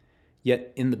account.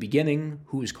 Yet in the beginning,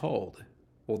 who is called?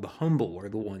 Well, the humble are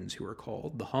the ones who are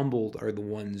called. The humbled are the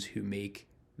ones who make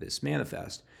this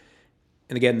manifest.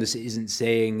 And again, this isn't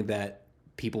saying that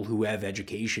people who have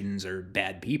educations are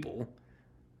bad people,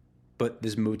 but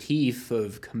this motif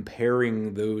of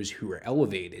comparing those who are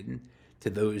elevated to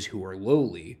those who are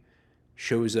lowly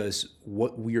shows us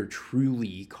what we are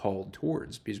truly called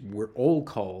towards, because we're all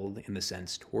called, in the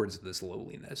sense, towards this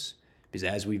lowliness. Because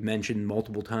as we've mentioned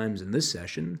multiple times in this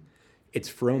session, it's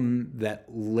from that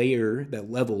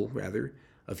level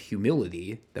of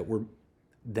humility that we're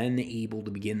then able to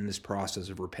begin this process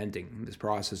of repenting, this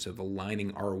process of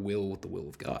aligning our will with the will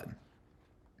of God.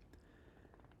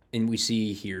 And we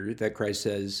see here that Christ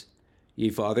says, Yea,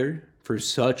 Father, for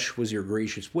such was your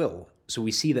gracious will. So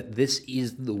we see that this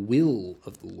is the will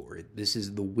of the Lord. This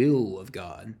is the will of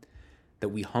God, that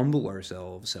we humble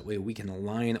ourselves, that way we can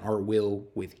align our will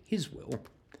with his will.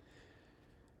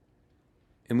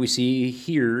 And we see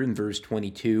here in verse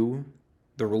 22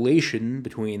 the relation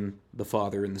between the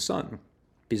Father and the Son,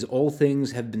 because all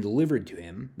things have been delivered to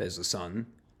him, as the Son,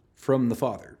 from the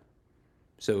Father.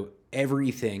 So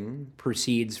everything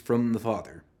proceeds from the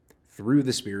Father, through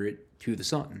the Spirit to the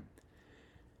Son.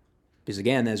 Because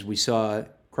again, as we saw,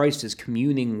 Christ is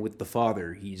communing with the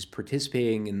Father. He's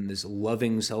participating in this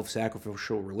loving,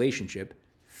 self-sacrificial relationship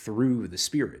through the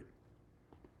Spirit.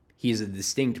 He is a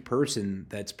distinct person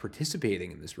that's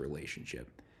participating in this relationship.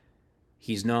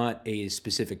 He's not a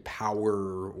specific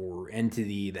power or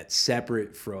entity that's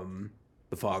separate from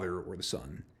the Father or the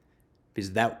Son,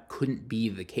 because that couldn't be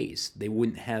the case. They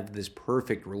wouldn't have this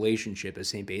perfect relationship, as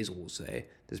St. Basil will say,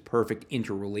 this perfect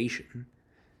interrelation,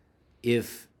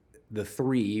 if the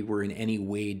three were in any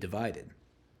way divided.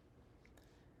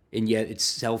 And yet it's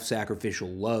self-sacrificial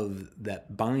love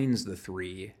that binds the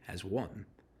three as one.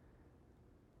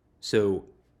 So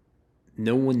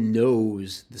no one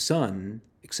knows the Son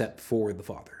except for the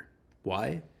Father.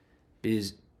 Why?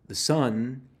 Because the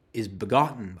Son is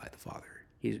begotten by the Father,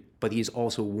 but he's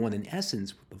also one in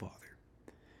essence with the Father.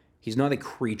 He's not a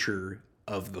creature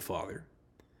of the Father.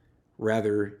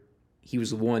 Rather, he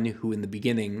was the one who in the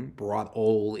beginning brought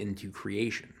all into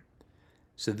creation.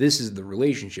 So this is the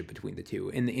relationship between the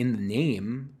two. And in the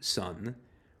name, Son,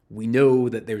 we know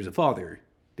that there's a Father,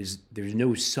 because there's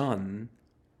no Son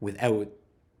without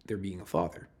there being a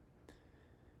Father.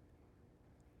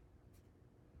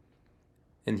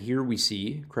 And here we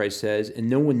see, Christ says, and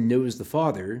no one knows the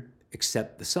Father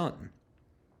except the Son.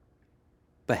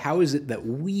 But how is it that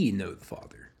we know the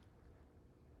Father?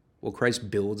 Well,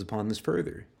 Christ builds upon this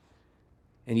further.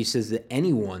 And he says that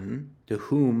anyone to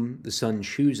whom the Son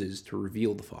chooses to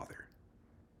reveal the Father.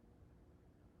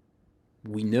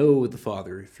 We know the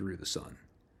Father through the Son.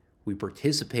 We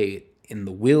participate in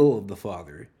the will of the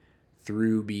Father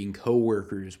through being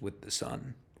co-workers with the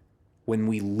Son. When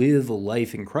we live a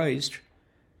life in Christ,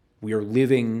 We are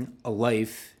living a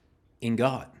life in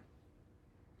God.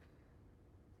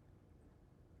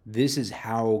 This is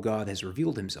how God has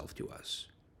revealed himself to us,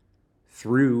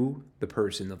 through the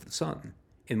person of the Son.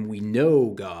 And we know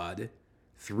God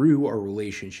through our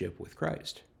relationship with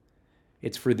Christ.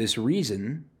 It's for this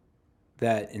reason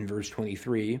that in verse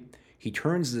 23, he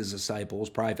turns to his disciples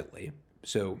privately.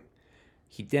 So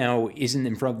he now isn't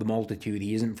in front of the multitude.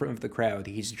 He isn't in front of the crowd.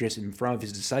 He's just in front of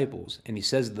his disciples. And he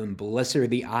says to them, "Blessed are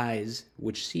the eyes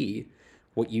which see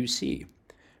what you see.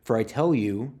 For I tell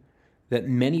you that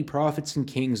many prophets and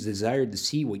kings desired to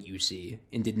see what you see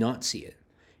and did not see it,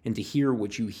 and to hear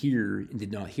what you hear and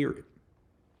did not hear it."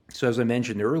 So as I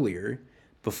mentioned earlier,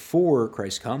 before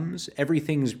Christ comes,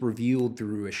 everything's revealed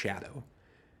through a shadow.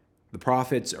 The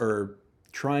prophets are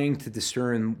trying to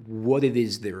discern what it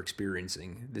is they're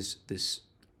experiencing, this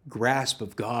grasp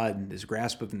of God, this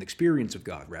grasp of an experience of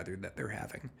God, rather, that they're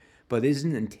having. But it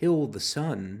isn't until the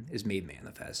Son is made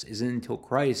manifest, isn't until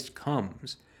Christ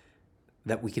comes,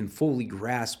 that we can fully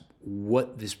grasp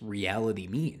what this reality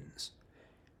means.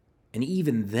 And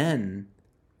even then,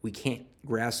 we can't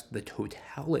grasp the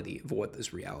totality of what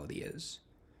this reality is.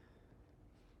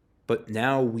 But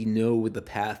now we know the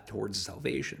path towards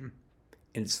salvation,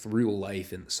 and it's through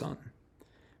life in the Son.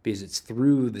 Because it's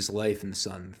through this life in the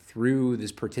Son, through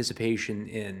this participation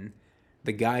in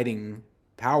the guiding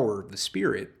power of the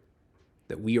Spirit,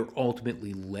 that we are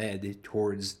ultimately led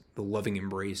towards the loving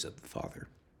embrace of the Father.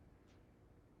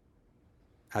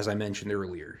 As I mentioned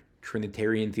earlier,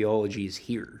 Trinitarian theology is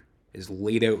here, is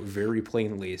laid out very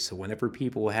plainly. So whenever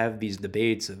people have these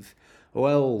debates of,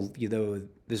 well,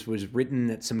 this was written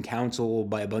at some council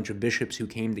by a bunch of bishops who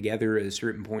came together at a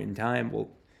certain point in time, well,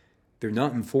 they're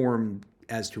not informed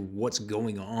as to what's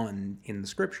going on in the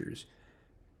scriptures.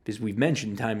 Because we've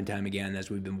mentioned time and time again, as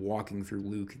we've been walking through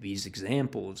Luke, these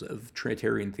examples of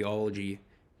Trinitarian theology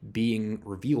being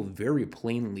revealed very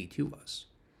plainly to us.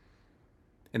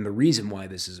 And the reason why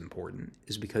this is important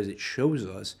is because it shows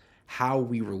us how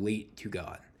we relate to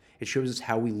God. It shows us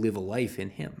how we live a life in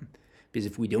him. Because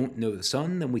if we don't know the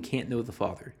Son, then we can't know the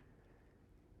Father.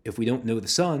 If we don't know the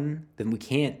Son, then we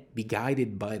can't be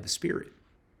guided by the Spirit.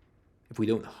 If we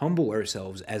don't humble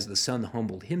ourselves as the Son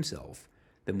humbled himself,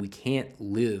 then we can't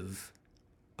live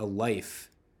a life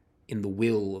in the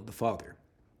will of the Father.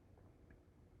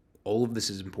 All of this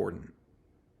is important.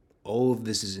 All of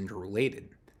this is interrelated.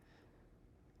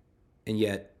 And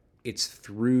yet, it's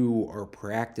through our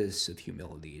practice of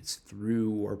humility, it's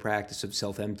through our practice of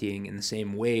self-emptying in the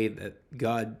same way that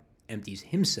God empties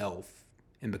himself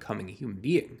in becoming a human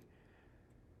being,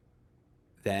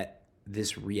 that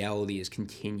this reality is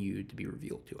continued to be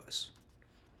revealed to us.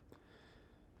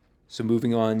 So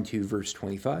moving on to verse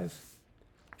 25.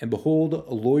 And behold,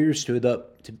 a lawyer stood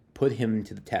up to put him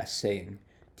to the test, saying,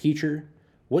 "Teacher,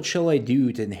 what shall I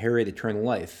do to inherit eternal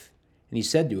life?" And he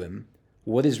said to him,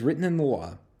 "What is written in the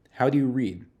law? How do you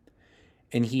read?"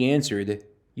 And he answered,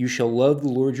 "You shall love the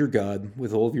Lord your God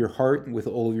with all of your heart, and with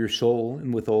all of your soul,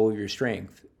 and with all of your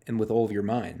strength, and with all of your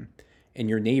mind, and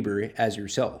your neighbor as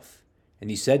yourself." And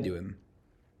he said to him,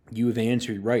 "You have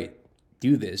answered right.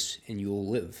 Do this, and you will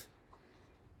live."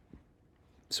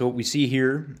 So what we see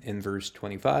here in verse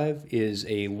 25 is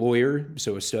a lawyer,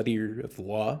 so a studier of the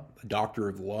law, a doctor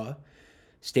of the law,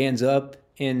 stands up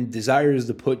and desires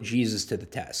to put Jesus to the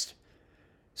test.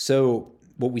 So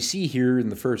what we see here in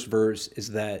the first verse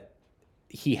is that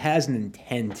he has an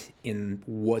intent in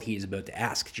what he is about to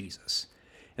ask Jesus.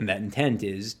 And that intent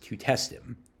is to test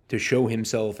him, to show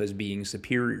himself as being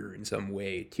superior in some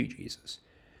way to Jesus.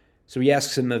 So he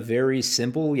asks him a very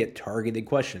simple yet targeted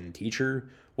question. "Teacher,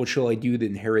 what shall I do to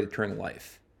inherit eternal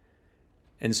life?"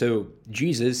 And so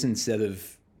Jesus, instead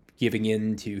of giving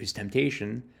in to his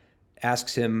temptation,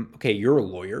 asks him, "Okay, you're a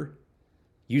lawyer.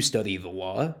 You study the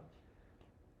law.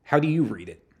 How do you read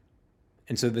it?"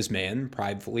 And so this man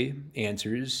privately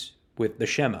answers with the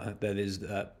Shema, that is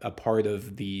a part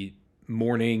of the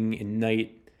morning and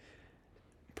night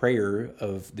prayer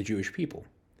of the Jewish people.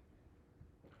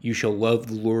 "You shall love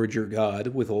the Lord your God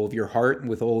with all of your heart, and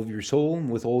with all of your soul, and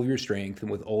with all of your strength,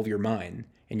 and with all of your mind,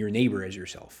 and your neighbor as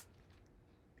yourself."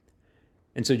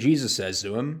 And so Jesus says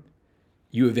to him,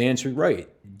 "You have answered right.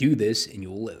 Do this, and you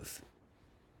will live."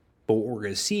 But what we're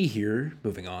going to see here,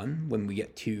 moving on, when we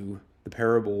get to the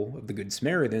parable of the Good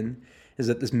Samaritan, is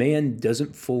that this man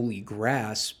doesn't fully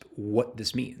grasp what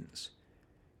this means.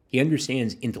 He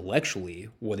understands intellectually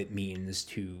what it means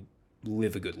to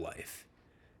live a good life.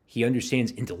 He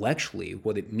understands intellectually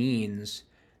what it means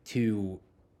to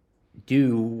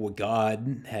do what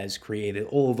God has created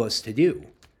all of us to do.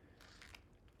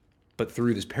 But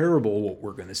through this parable, what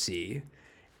we're going to see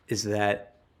is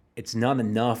that it's not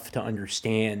enough to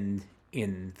understand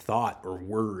in thought or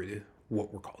word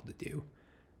what we're called to do,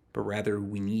 but rather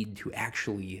we need to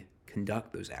actually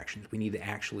conduct those actions. We need to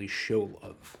actually show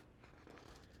love.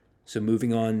 So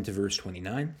moving on to verse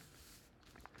 29.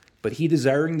 But he,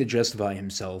 desiring to justify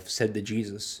himself, said to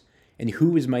Jesus, "And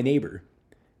who is my neighbor?"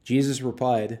 Jesus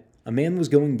replied, "A man was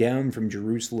going down from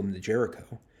Jerusalem to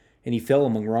Jericho, and he fell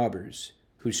among robbers,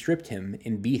 who stripped him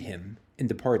and beat him and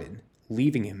departed,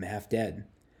 leaving him half dead.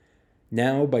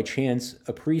 Now, by chance,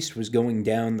 a priest was going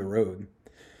down the road,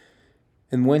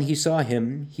 and when he saw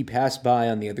him, he passed by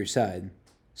on the other side.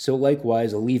 So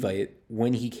likewise a Levite,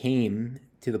 when he came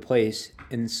to the place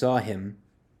and saw him,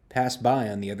 passed by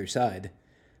on the other side.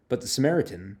 But the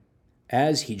Samaritan,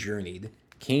 as he journeyed,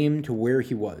 came to where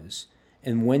he was,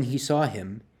 and when he saw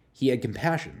him, he had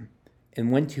compassion,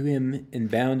 and went to him and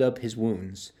bound up his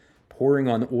wounds, pouring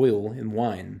on oil and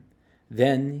wine.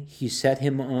 Then he set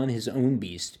him on his own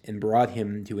beast and brought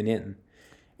him to an inn,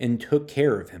 and took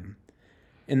care of him.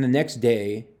 And the next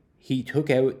day he took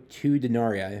out 2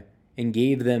 denarii and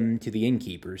gave them to the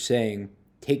innkeeper, saying,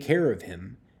 "Take care of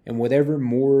him, and whatever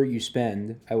more you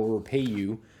spend, I will repay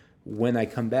you when I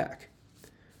come back."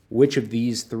 Which of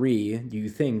these 3 do you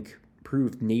think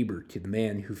proved neighbor to the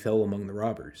man who fell among the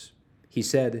robbers? He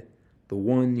said, "The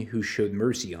one who showed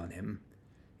mercy on him."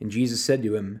 And Jesus said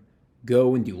to him,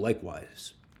 "Go and do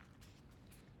likewise."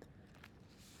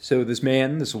 So this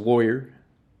man, this lawyer,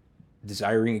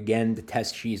 desiring again to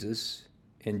test Jesus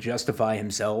and justify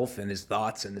himself and his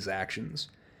thoughts and his actions,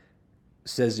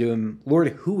 says to him, "Lord,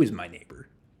 who is my neighbor?"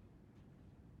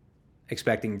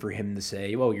 Expecting for him to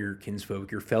say, "Well, your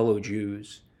kinsfolk, your fellow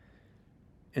Jews."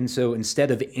 And so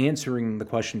instead of answering the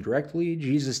question directly,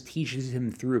 Jesus teaches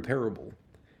him through a parable.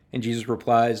 And Jesus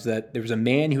replies that there was a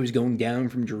man who was going down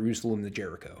from Jerusalem to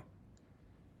Jericho.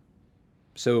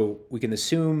 So we can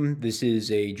assume this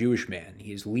is a Jewish man.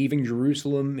 He is leaving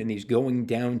Jerusalem and he's going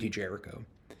down to Jericho.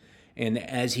 And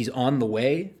as he's on the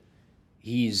way,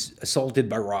 he's assaulted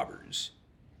by robbers.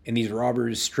 And these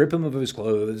robbers strip him of his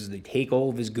clothes, they take all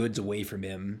of his goods away from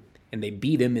him, and they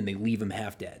beat him and they leave him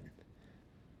half dead.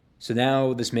 So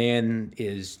now this man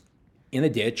is in a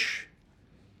ditch,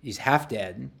 he's half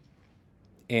dead,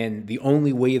 and the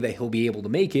only way that he'll be able to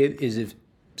make it is if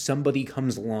somebody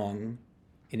comes along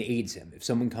and aids him, if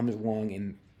someone comes along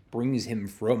and brings him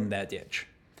from that ditch.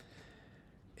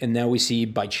 And now we see,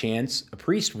 by chance, a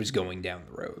priest was going down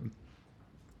the road.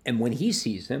 And when he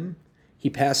sees him, he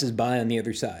passes by on the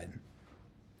other side.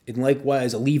 And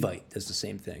likewise, a Levite does the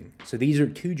same thing. So these are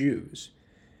 2 Jews.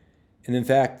 And in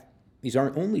fact, these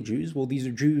aren't only Jews. Well, these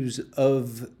are Jews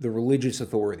of the religious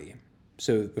authority.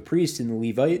 So the priest and the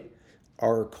Levite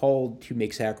are called to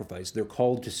make sacrifice. They're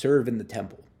called to serve in the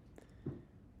temple.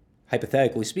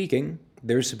 Hypothetically speaking,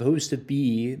 they're supposed to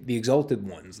be the exalted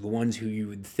ones, the ones who you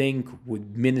would think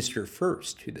would minister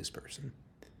first to this person.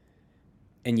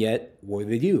 And yet, what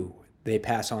do? They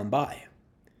pass on by.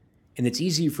 And it's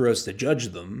easy for us to judge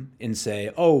them and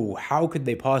say, "Oh, how could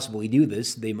they possibly do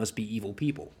this? They must be evil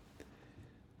people."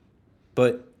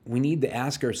 But we need to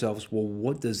ask ourselves, well,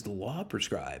 what does the law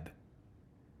prescribe?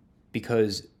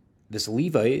 Because this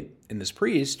Levite and this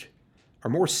priest are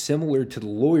more similar to the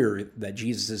lawyer that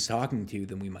Jesus is talking to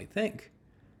than we might think.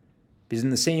 Because in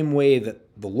the same way that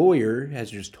the lawyer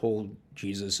has just told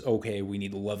Jesus, okay, we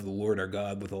need to love the Lord our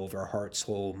God with all of our heart,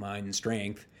 soul, mind, and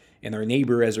strength, and our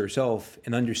neighbor as ourselves,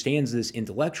 and understands this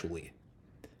intellectually.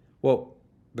 Well,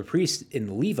 the priest and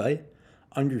the Levite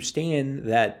understand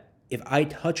that if I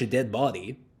touch a dead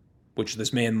body, which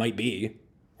this man might be,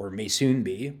 or may soon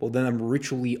be, well, then I'm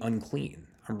ritually unclean.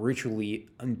 I'm ritually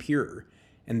impure.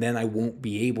 And then I won't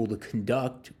be able to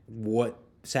conduct what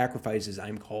sacrifices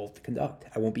I'm called to conduct.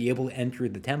 I won't be able to enter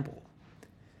the temple.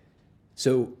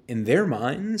 So in their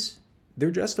minds,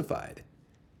 they're justified.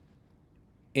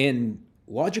 And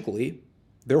logically,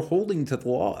 they're holding to the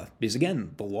law. Because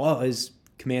again, the law is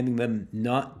commanding them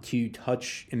not to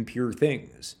touch impure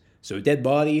things. So dead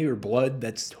body or blood,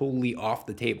 that's totally off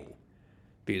the table.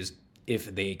 Because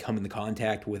if they come into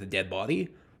contact with a dead body,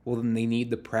 well, then they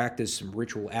need to practice some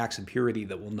ritual acts of purity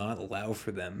that will not allow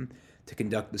for them to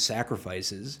conduct the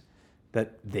sacrifices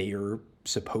that they are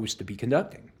supposed to be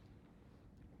conducting.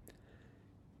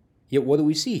 Yet what do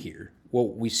we see here? Well,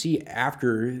 we see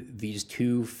after these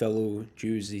 2 fellow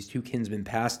Jews, these 2 kinsmen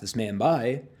pass this man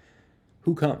by,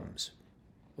 who comes?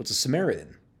 Well, it's a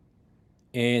Samaritan.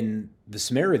 And the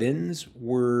Samaritans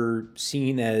were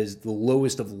seen as the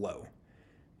lowest of the low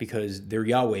because they're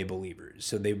Yahweh believers.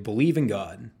 So they believe in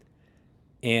God,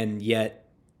 and yet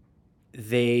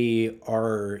they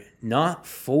are not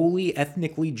fully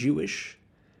ethnically Jewish,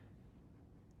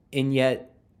 and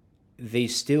yet they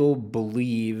still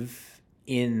believe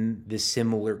in this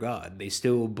similar God. They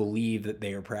still believe that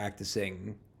they are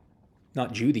practicing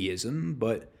not Judaism,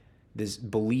 but this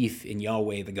belief in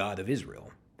Yahweh, the God of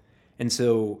Israel. And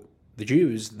so the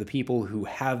Jews, the people who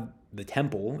have the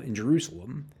temple in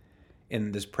Jerusalem,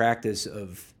 and this practice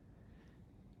of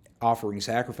offering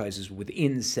sacrifices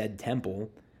within said temple,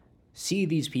 see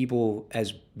these people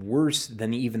as worse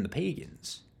than even the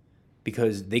pagans,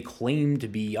 because they claim to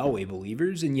be Yahweh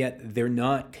believers, and yet they're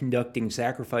not conducting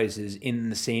sacrifices in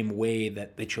the same way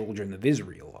that the children of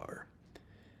Israel are.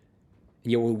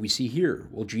 And yet what we see here?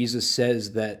 Well, Jesus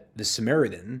says that the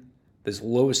Samaritan, this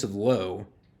lowest of the low,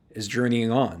 is journeying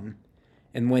on,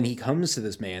 and when he comes to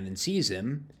this man and sees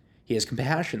him, he has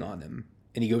compassion on him,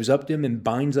 and he goes up to him and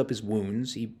binds up his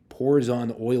wounds. He pours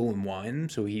on oil and wine,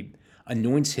 so he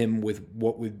anoints him with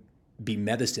what would be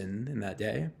medicine in that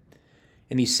day,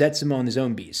 and he sets him on his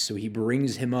own beast. So he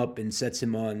brings him up and sets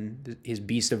him on his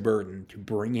beast of burden to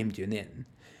bring him to an inn.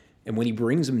 And when he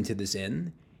brings him to this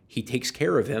inn, he takes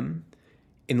care of him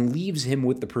and leaves him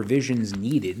with the provisions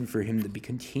needed for him to be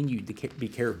continued to be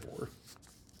cared for.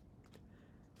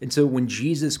 And so when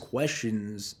Jesus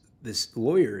questions this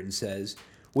lawyer and says,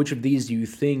 "Which of these do you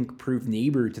think proved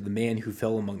neighbor to the man who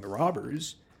fell among the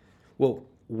robbers?" Well,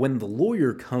 when the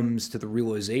lawyer comes to the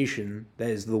realization that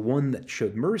is the one that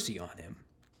showed mercy on him,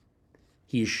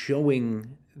 he is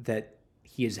showing that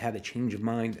he has had a change of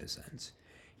mind in a sense.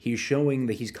 He is showing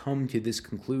that he's come to this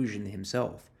conclusion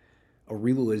himself, a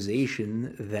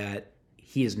realization that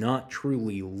he is not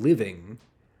truly living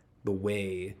the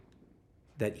way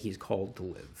that he's called to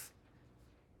live.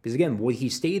 Because again, what he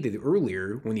stated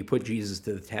earlier when he put Jesus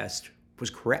to the test was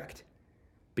correct.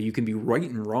 But you can be right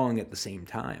and wrong at the same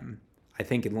time. I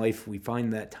think in life we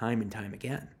find that time and time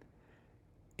again.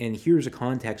 And here's a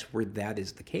context where that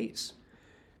is the case.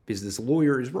 Because this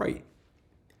lawyer is right.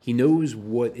 He knows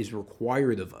what is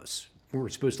required of us. We're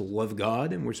supposed to love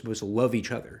God and we're supposed to love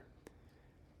each other.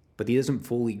 But he doesn't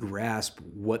fully grasp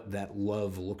what that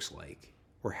love looks like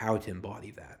or how to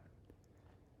embody that.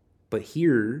 But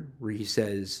here, where he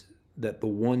says that the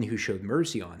one who showed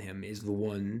mercy on him is the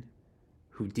one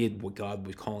who did what God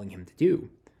was calling him to do,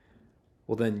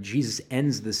 well, then Jesus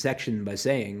ends the section by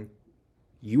saying,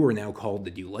 you are now called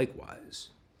to do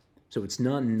likewise. So it's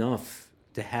not enough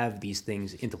to have these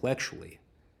things intellectually.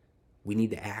 We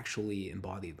need to actually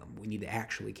embody them. We need to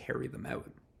actually carry them out.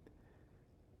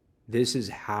 This is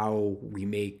how we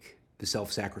make the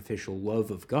self-sacrificial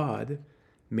love of God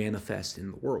manifest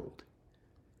in the world.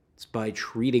 It's by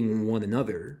treating one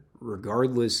another,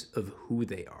 regardless of who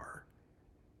they are,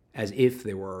 as if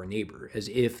they were our neighbor, as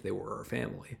if they were our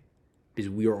family, because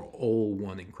we are all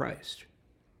one in Christ.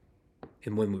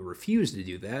 And when we refuse to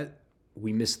do that,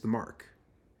 we miss the mark.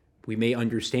 We may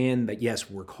understand that, yes,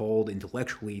 we're called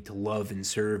intellectually to love and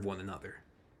serve one another,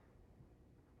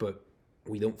 but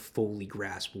we don't fully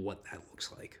grasp what that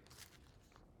looks like.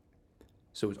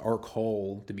 So it's our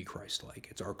call to be Christ-like.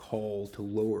 It's our call to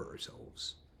lower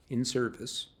ourselves in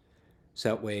service, so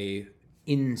that way,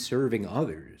 in serving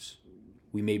others,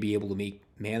 we may be able to make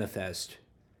manifest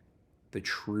the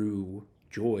true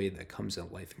joy that comes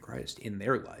in life in Christ, in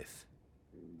their life,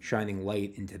 shining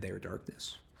light into their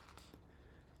darkness.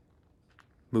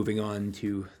 Moving on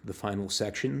to the final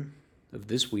section of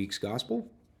this week's gospel,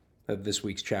 of this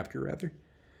week's chapter, rather,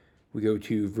 we go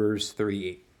to verse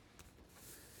 38.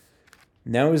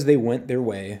 Now as they went their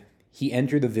way, he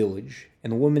entered the village,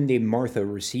 and a woman named Martha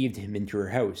received him into her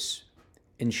house.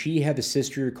 And she had a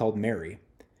sister called Mary,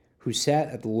 who sat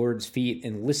at the Lord's feet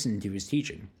and listened to his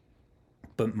teaching.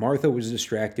 But Martha was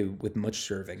distracted with much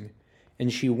serving,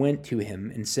 and she went to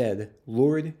him and said,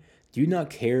 Lord, do you not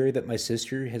care that my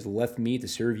sister has left me to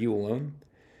serve you alone?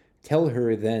 Tell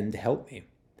her then to help me.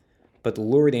 But the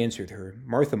Lord answered her,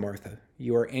 Martha, Martha,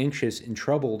 you are anxious and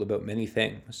troubled about many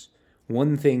things.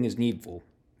 One thing is needful.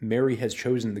 Mary has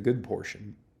chosen the good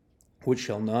portion, which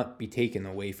shall not be taken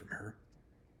away from her.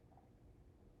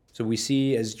 So we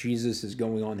see as Jesus is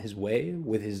going on his way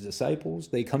with his disciples,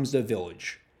 they comes to a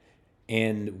village.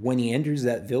 And when he enters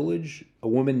that village, a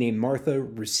woman named Martha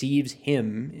receives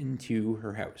him into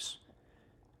her house.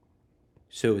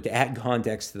 So to add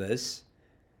context to this,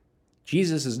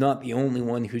 Jesus is not the only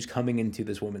one who's coming into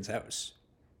this woman's house.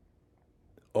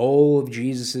 All of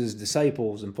Jesus'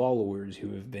 disciples and followers who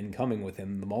have been coming with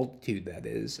him, the multitude that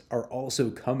is, are also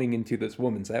coming into this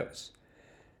woman's house.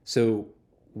 So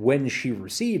when she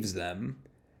receives them,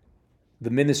 the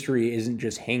ministry isn't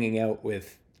just hanging out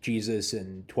with Jesus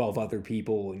and 12 other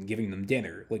people and giving them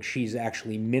dinner. Like, she's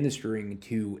actually ministering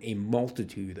to a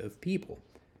multitude of people.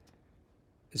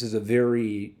 This is a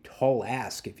very tall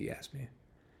ask, if you ask me.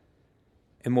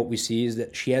 And what we see is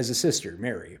that she has a sister,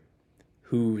 Mary,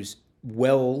 who's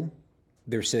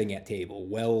they're sitting at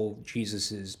table,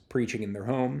 Jesus is preaching in their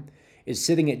home, is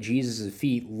sitting at Jesus'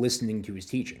 feet listening to his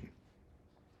teaching.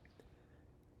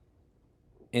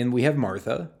 And we have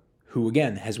Martha, who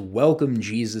again has welcomed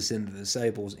Jesus and the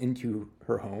disciples into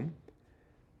her home,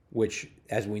 which,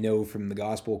 as we know from the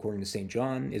gospel according to St.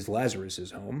 John, is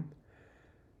Lazarus' home.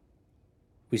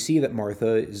 We see that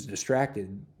Martha is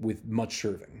distracted with much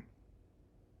serving.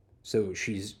 So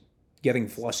she's getting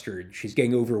flustered, she's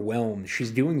getting overwhelmed,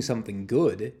 she's doing something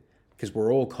good, because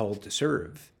we're all called to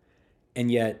serve.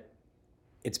 And yet,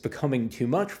 it's becoming too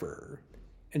much for her.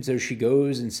 And so she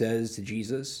goes and says to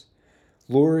Jesus,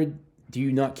 "Lord, do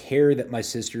you not care that my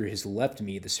sister has left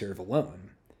me to serve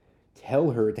alone?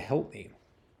 Tell her to help me."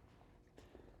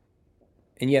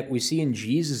 And yet we see in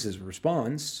Jesus'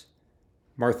 response,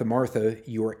 "Martha, Martha,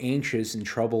 you are anxious and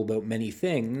troubled about many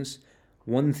things.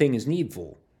 One thing is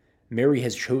needful. Mary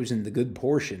has chosen the good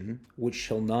portion, which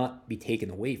shall not be taken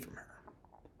away from her."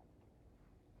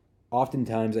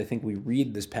 Oftentimes, I think we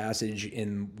read this passage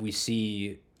and we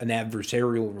see an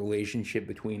adversarial relationship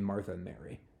between Martha and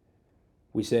Mary.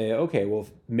 We say, okay, well,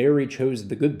 if Mary chose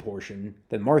the good portion,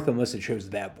 then Martha must have chose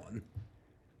that one.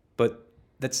 But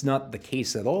that's not the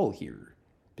case at all here.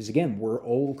 Because again, we're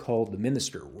all called to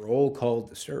minister. We're all called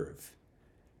to serve.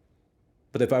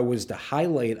 But if I was to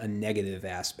highlight a negative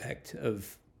aspect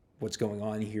of what's going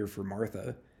on here for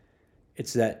Martha,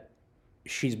 it's that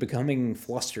she's becoming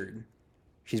flustered.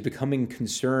 She's becoming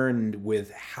concerned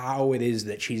with how it is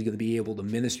that she's going to be able to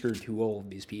minister to all of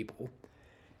these people.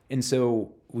 And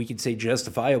so we could say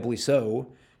justifiably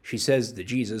so, she says to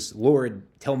Jesus, "Lord,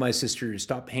 tell my sister to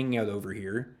stop hanging out over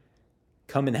here.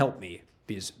 Come and help me,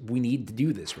 because we need to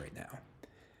do this right now."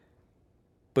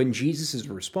 But in Jesus'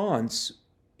 response,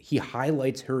 he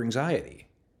highlights her anxiety.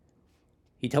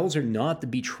 He tells her not to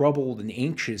be troubled and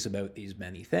anxious about these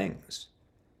many things.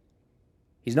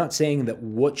 He's not saying that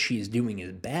what she is doing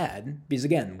is bad, because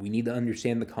again, we need to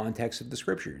understand the context of the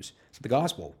scriptures, the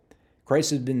gospel.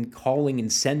 Christ has been calling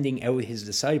and sending out his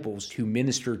disciples to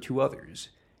minister to others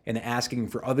and asking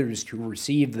for others to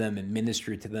receive them and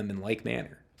minister to them in like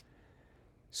manner.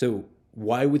 So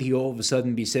why would he all of a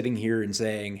sudden be sitting here and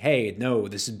saying, "Hey, no,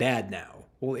 this is bad now"?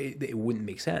 Well, it wouldn't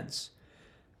make sense.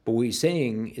 But what he's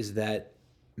saying is that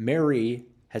Mary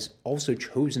has also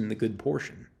chosen the good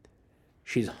portion.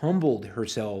 She's humbled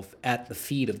herself at the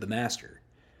feet of the master.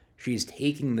 She's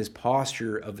taking this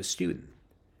posture of a student.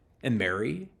 And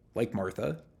Mary, like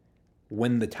Martha,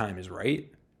 when the time is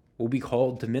right, will be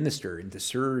called to minister and to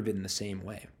serve in the same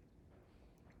way.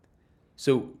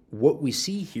 So what we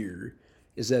see here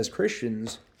is, as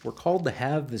Christians, we're called to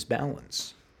have this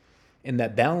balance. And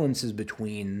that balance is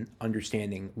between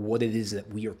understanding what it is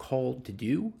that we are called to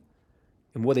do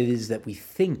and what it is that we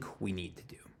think we need to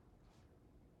do.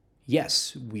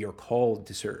 Yes, we are called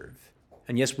to serve.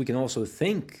 And yes, we can also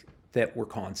think that we're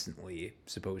constantly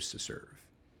supposed to serve.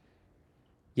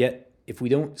 Yet, if we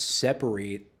don't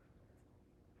separate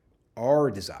our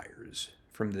desires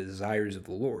from the desires of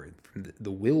the Lord, from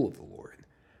the will of the Lord,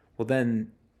 well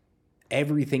then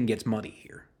everything gets muddy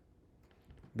here.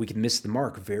 We can miss the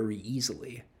mark very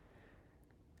easily.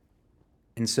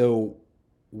 And so,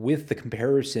 with the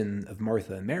comparison of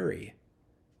Martha and Mary,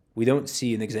 we don't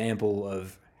see an example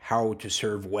of how to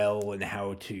serve well and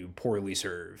how to poorly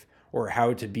serve, or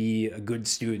how to be a good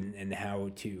student and how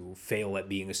to fail at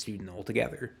being a student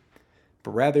altogether.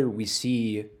 But rather, we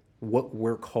see what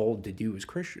we're called to do as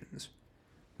Christians.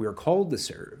 We are called to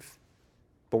serve,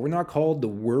 but we're not called to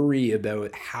worry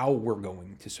about how we're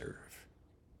going to serve.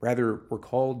 Rather, we're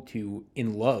called to,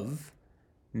 in love,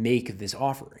 make this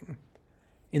offering.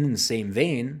 In the same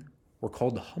vein, we're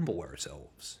called to humble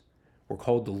ourselves. We're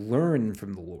called to learn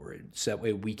from the Lord, so that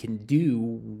way we can do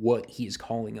what he is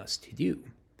calling us to do.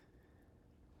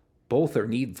 Both are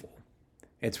needful.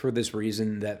 It's for this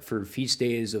reason that for feast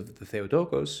days of the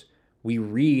Theotokos, we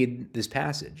read this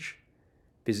passage,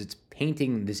 because it's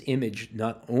painting this image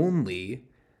not only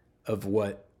of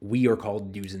what we are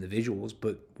called to do as individuals,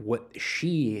 but what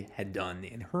she had done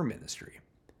in her ministry.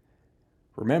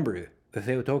 Remember, the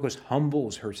Theotokos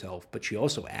humbles herself, but she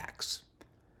also acts.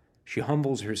 She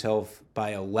humbles herself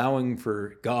by allowing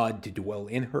for God to dwell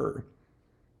in her,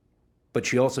 but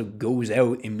she also goes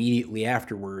out immediately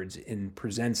afterwards and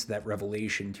presents that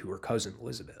revelation to her cousin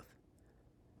Elizabeth.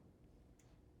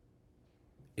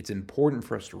 It's important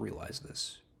for us to realize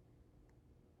this,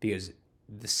 because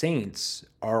the saints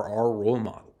are our role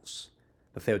models.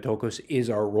 The Theotokos is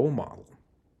our role model.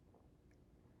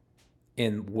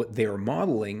 And what they're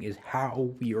modeling is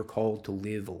how we are called to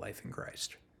live a life in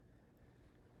Christ.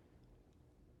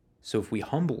 So if we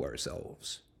humble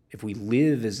ourselves, if we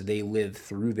live as they live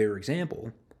through their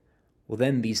example, well,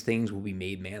 then these things will be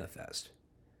made manifest.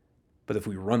 But if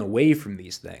we run away from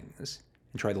these things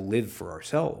and try to live for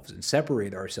ourselves and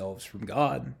separate ourselves from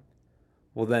God,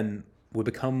 well, then we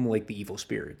become like the evil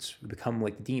spirits. We become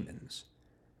like the demons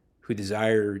who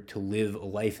desire to live a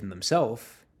life in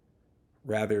themselves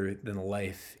rather than a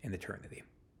life in eternity.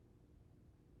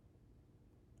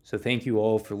 So thank you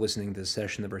all for listening to this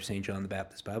session of our St. John the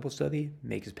Baptist Bible study.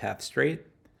 Make his path straight.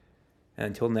 And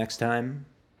until next time,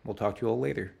 we'll talk to you all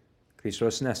later.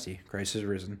 Christos Anesti, Christ is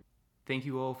risen. Thank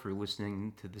you all for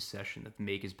listening to this session of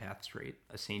Make His Path Straight,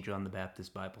 a St. John the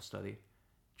Baptist Bible study.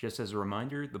 Just as a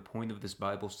reminder, the point of this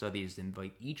Bible study is to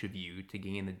invite each of you to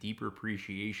gain a deeper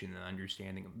appreciation and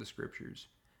understanding of the Scriptures.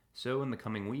 So in the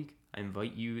coming week, I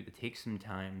invite you to take some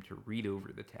time to read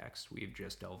over the text we have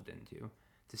just delved into,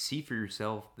 to see for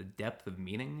yourself the depth of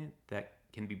meaning that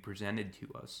can be presented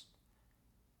to us.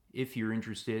 If you're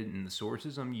interested in the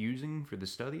sources I'm using for the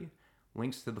study,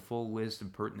 links to the full list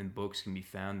of pertinent books can be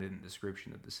found in the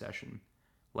description of the session.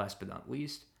 Last but not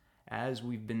least, as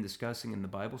we've been discussing in the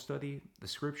Bible study, the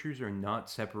Scriptures are not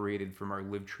separated from our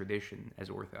lived tradition as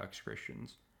Orthodox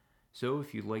Christians. So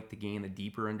if you'd like to gain a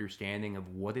deeper understanding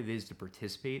of what it is to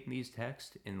participate in these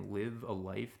texts and live a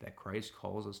life that Christ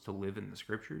calls us to live in the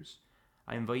Scriptures,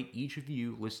 I invite each of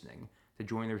you listening to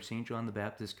join our St. John the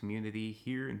Baptist community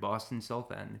here in Boston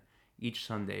South End each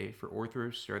Sunday for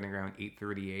Orthros starting around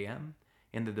 8:30 a.m.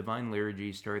 and the Divine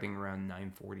Liturgy starting around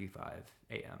 9:45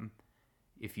 a.m.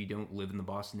 If you don't live in the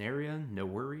Boston area, no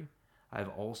worry. I've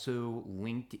also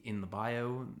linked in the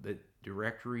bio the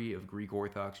directory of Greek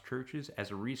Orthodox churches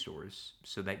as a resource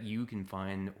so that you can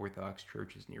find Orthodox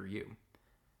churches near you.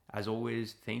 As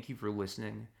always, thank you for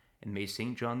listening, and may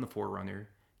St. John the Forerunner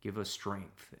give us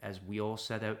strength as we all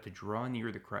set out to draw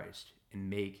near to Christ and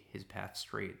make his path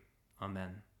straight.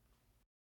 Amen.